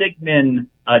Morris Sigmund,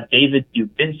 David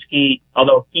Dubinsky,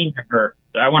 although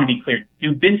I want to be clear,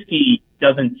 Dubinsky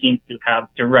doesn't seem to have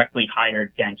directly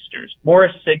hired gangsters.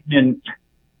 Morris Sigmund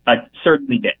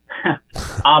certainly did.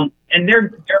 And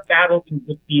they're battling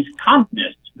with these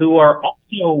communists who are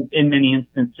also, in many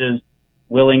instances,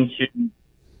 willing to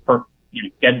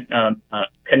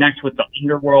connect with the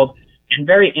underworld. And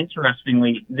very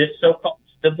interestingly, this so-called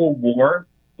civil war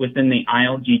within the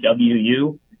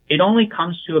ILGWU, it only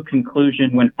comes to a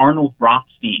conclusion when Arnold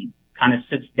Rothstein kind of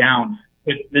sits down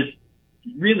with this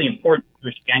really important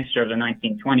Jewish gangster of the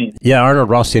 1920s. Yeah, Arnold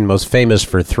Rothstein, most famous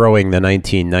for throwing the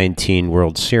 1919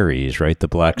 World Series, right? The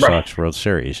Black Sox World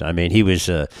Series. I mean, he was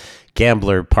a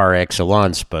gambler par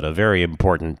excellence, but a very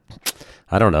important,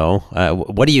 I don't know,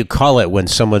 what do you call it when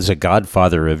someone's a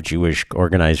godfather of Jewish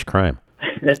organized crime?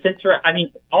 That's interesting. I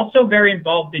mean, also very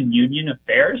involved in union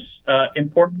affairs,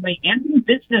 importantly, and in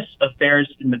business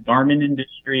affairs in the garment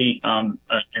industry and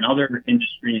other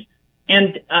industries.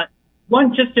 And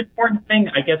one just important thing,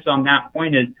 I guess, on that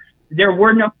point is there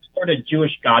were no sort of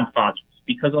Jewish godfathers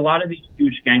because a lot of these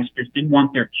Jewish gangsters didn't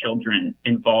want their children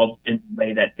involved in the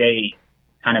way that they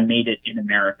kind of made it in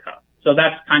America. So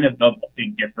that's kind of a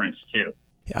big difference, too.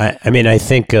 I mean, I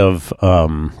think of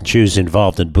Jews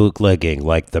involved in bootlegging,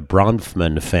 like the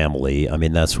Bronfman family. I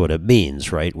mean, that's what it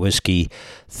means, right? Whiskey.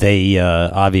 They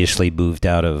obviously moved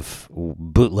out of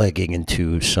bootlegging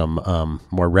into some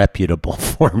more reputable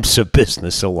forms of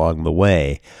business along the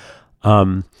way.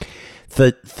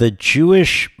 The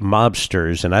Jewish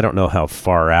mobsters, and I don't know how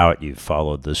far out you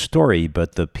followed the story,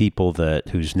 but the people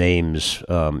whose names,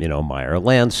 Meyer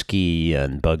Lansky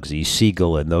and Bugsy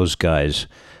Siegel and those guys,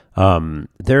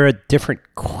 they're a different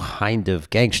kind of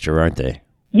gangster, aren't they?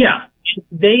 Yeah,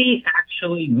 they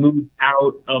actually moved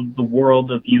out of the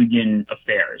world of union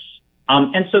affairs.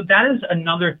 And so that is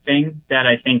another thing that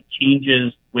I think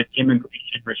changes with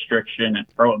immigration restriction and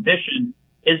prohibition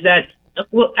is that,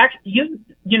 well, actually,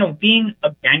 being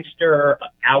a gangster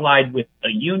allied with a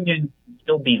union can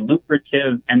still be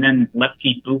lucrative. And then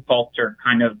Lefty Buchalter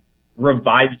kind of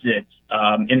revives it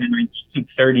in the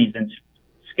 1930s and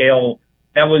scale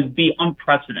that would be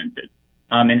unprecedented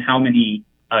in how many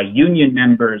union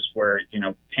members were,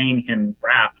 paying him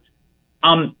graft.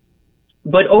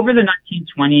 But over the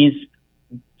 1920s,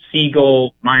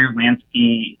 Siegel, Meyer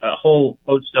Lansky, a whole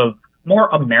host of more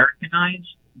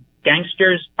Americanized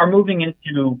gangsters are moving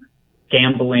into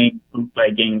gambling,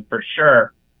 bootlegging for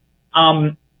sure.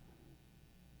 So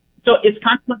it's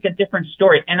kind of like a different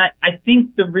story. And I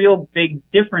think the real big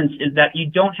difference is that you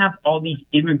don't have all these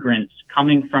immigrants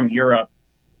coming from Europe.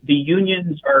 The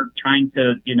unions are trying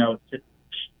to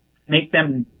make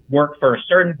them work for a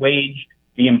certain wage.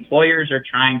 The employers are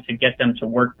trying to get them to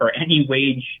work for any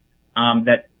wage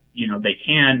that they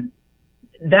can.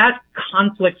 That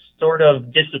conflict sort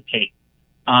of dissipates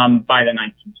by the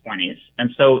 1920s.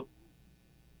 And so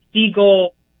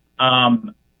Siegel,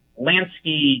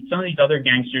 Lansky, some of these other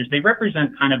gangsters, they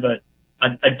represent kind of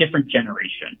a different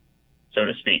generation, so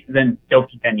to speak, than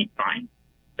Dopey Benny Fine.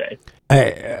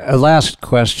 A last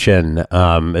question.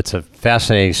 It's a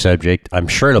fascinating subject. I'm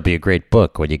sure it'll be a great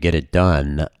book when you get it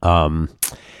done.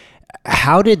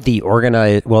 How did,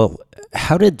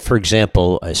 for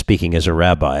example, speaking as a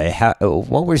rabbi,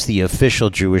 what was the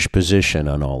official Jewish position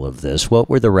on all of this? What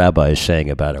were the rabbis saying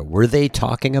about it? Were they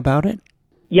talking about it?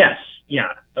 Yes,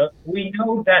 yeah. We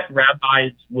know that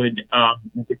rabbis would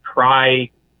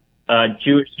decry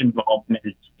Jewish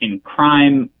involvement in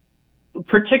crime,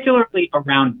 particularly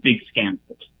around big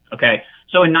scandals. Okay,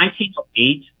 so in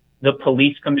 1908, the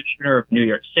police commissioner of New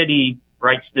York City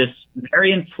writes this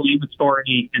very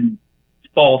inflammatory and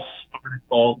false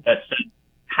article that says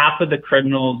half of the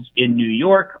criminals in New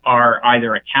York are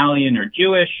either Italian or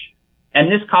Jewish.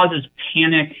 And this causes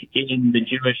panic in the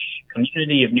Jewish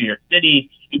community of New York City.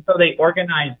 And so they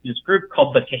organized this group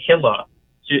called the Kehillah,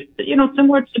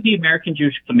 similar to the American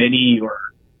Jewish Committee or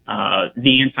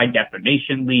the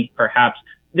Anti-Defamation League, perhaps.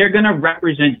 They're going to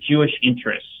represent Jewish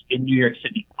interests in New York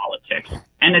City politics.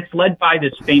 And it's led by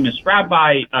this famous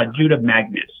rabbi, Judah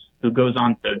Magnus, who goes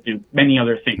on to do many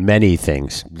other things. Many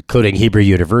things, including Hebrew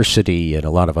University and a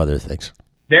lot of other things.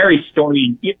 Very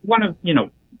storied, one of,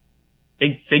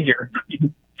 big figure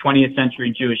in 20th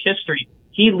century Jewish history.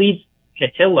 He leads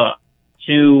Kehillah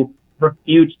to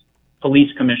refute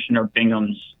Police Commissioner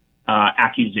Bingham's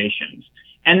accusations.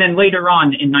 And then later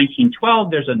on in 1912,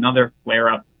 there's another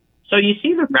flare-up. So you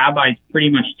see the rabbis pretty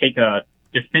much take a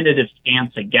definitive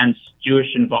stance against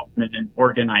Jewish involvement in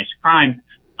organized crime.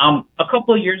 A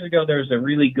couple of years ago, there was a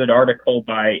really good article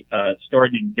by a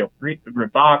historian named Gil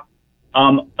Ribach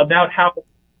about how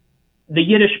the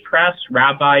Yiddish press,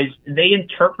 rabbis, they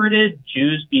interpreted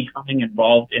Jews becoming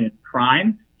involved in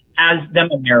crime as them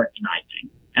Americanizing.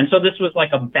 And so this was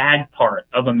like a bad part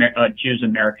of Jews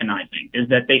Americanizing, is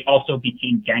that they also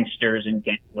became gangsters and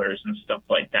gamblers and stuff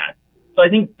like that. So I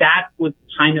think that was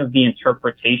kind of the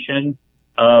interpretation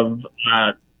of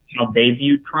how they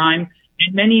viewed crime.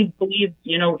 And many believe,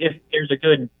 if there's a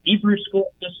good Hebrew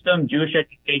school system, Jewish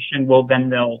education, well, then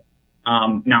they'll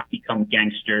not become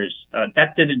gangsters.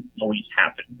 That didn't always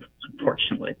happen,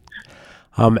 unfortunately.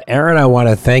 Aaron, I want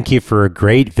to thank you for a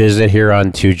great visit here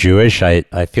on Too Jewish.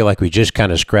 I feel like we just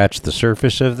kind of scratched the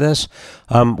surface of this.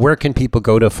 Where can people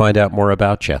go to find out more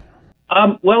about you?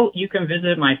 Well, you can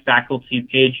visit my faculty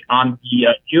page on the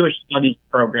Jewish Studies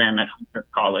program at Hunter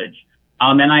College.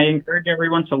 And I encourage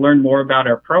everyone to learn more about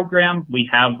our program. We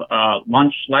have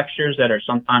lunch lectures that are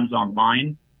sometimes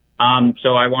online.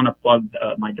 So I want to plug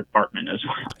my department as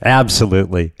well.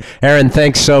 Absolutely. Aaron,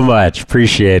 thanks so much.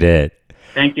 Appreciate it.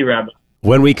 Thank you, Rabbi.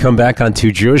 When we come back on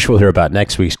Too Jewish, we'll hear about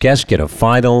next week's guest, get a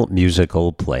final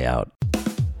musical playout.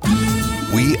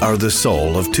 We are the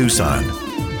soul of Tucson.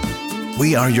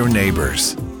 We are your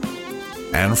neighbors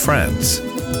and friends.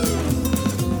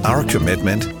 Our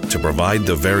commitment to provide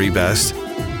the very best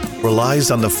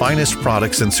relies on the finest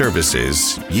products and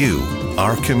services you,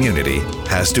 our community,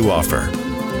 has to offer.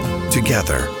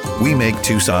 Together, we make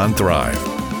Tucson thrive.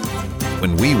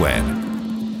 When we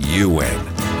win, you win.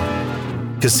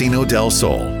 Casino del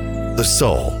Sol, the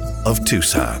soul of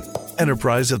Tucson.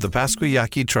 Enterprise of the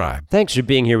Pasquayaqui tribe. Thanks for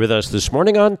being here with us this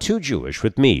morning on Too Jewish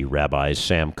with me, Rabbi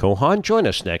Sam Kohan. Join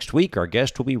us next week. Our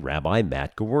guest will be Rabbi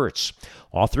Matt Gewirtz,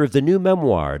 author of the new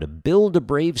memoir, To Build a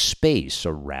Brave Space,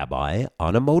 a Rabbi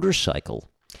on a Motorcycle.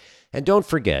 And don't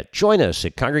forget, join us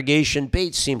at Congregation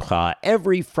Beit Simcha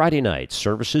every Friday night.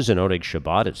 Services in Oneg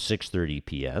Shabbat at 6:30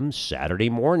 p.m. Saturday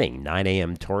morning, 9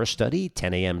 a.m. Torah study,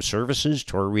 10 a.m. services,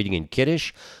 Torah reading and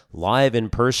Kiddush, live in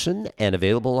person and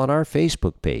available on our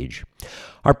Facebook page.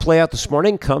 Our playout this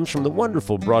morning comes from the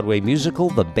wonderful Broadway musical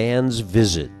The Band's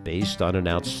Visit, based on an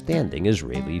outstanding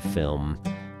Israeli film.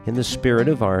 In the spirit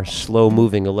of our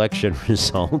slow-moving election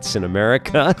results in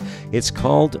America, it's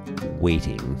called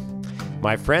Waiting.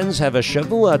 My friends, have a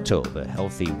Shavua Tov, a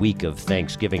healthy week of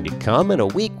Thanksgiving to come, and a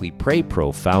week we pray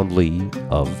profoundly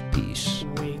of peace.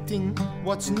 Waiting,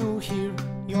 what's new here?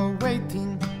 You're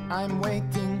waiting, I'm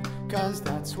waiting, 'cause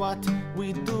that's what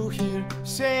we do here.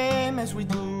 Same as we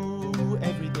do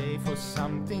every day for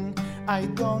something I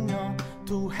don't know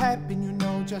to happen,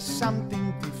 just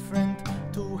something different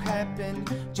to happen.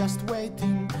 Just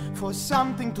waiting for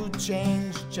something to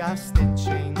change, just a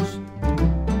change.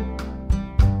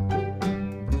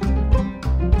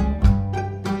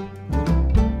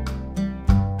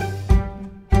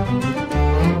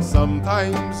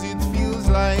 Sometimes it feels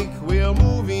like we're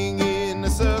moving in a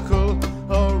circle,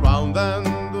 around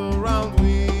and around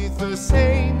with the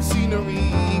same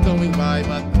scenery going by,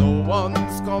 but no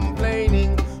one's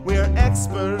complaining. We're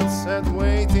experts at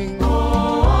waiting.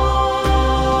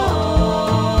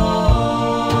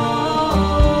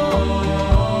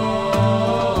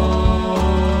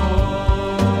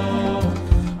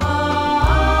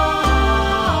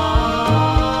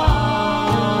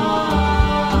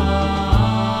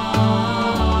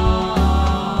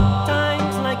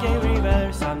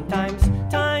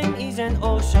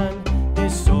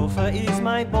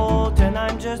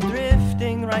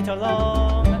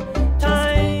 Along.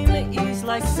 Time is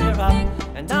like syrup,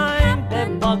 and I'm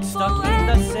the bug stuck in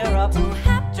the syrup,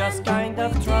 just kind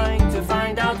of trying to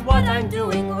find out what I'm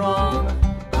doing wrong.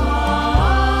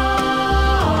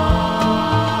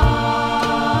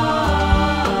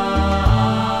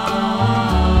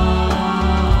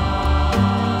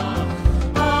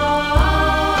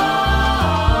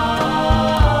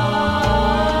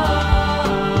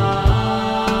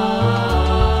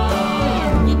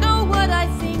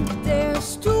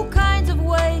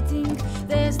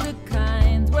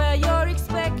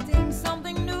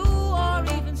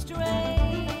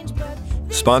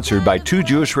 sponsored by Two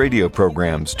Jewish Radio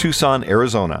Programs, Tucson,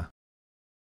 Arizona.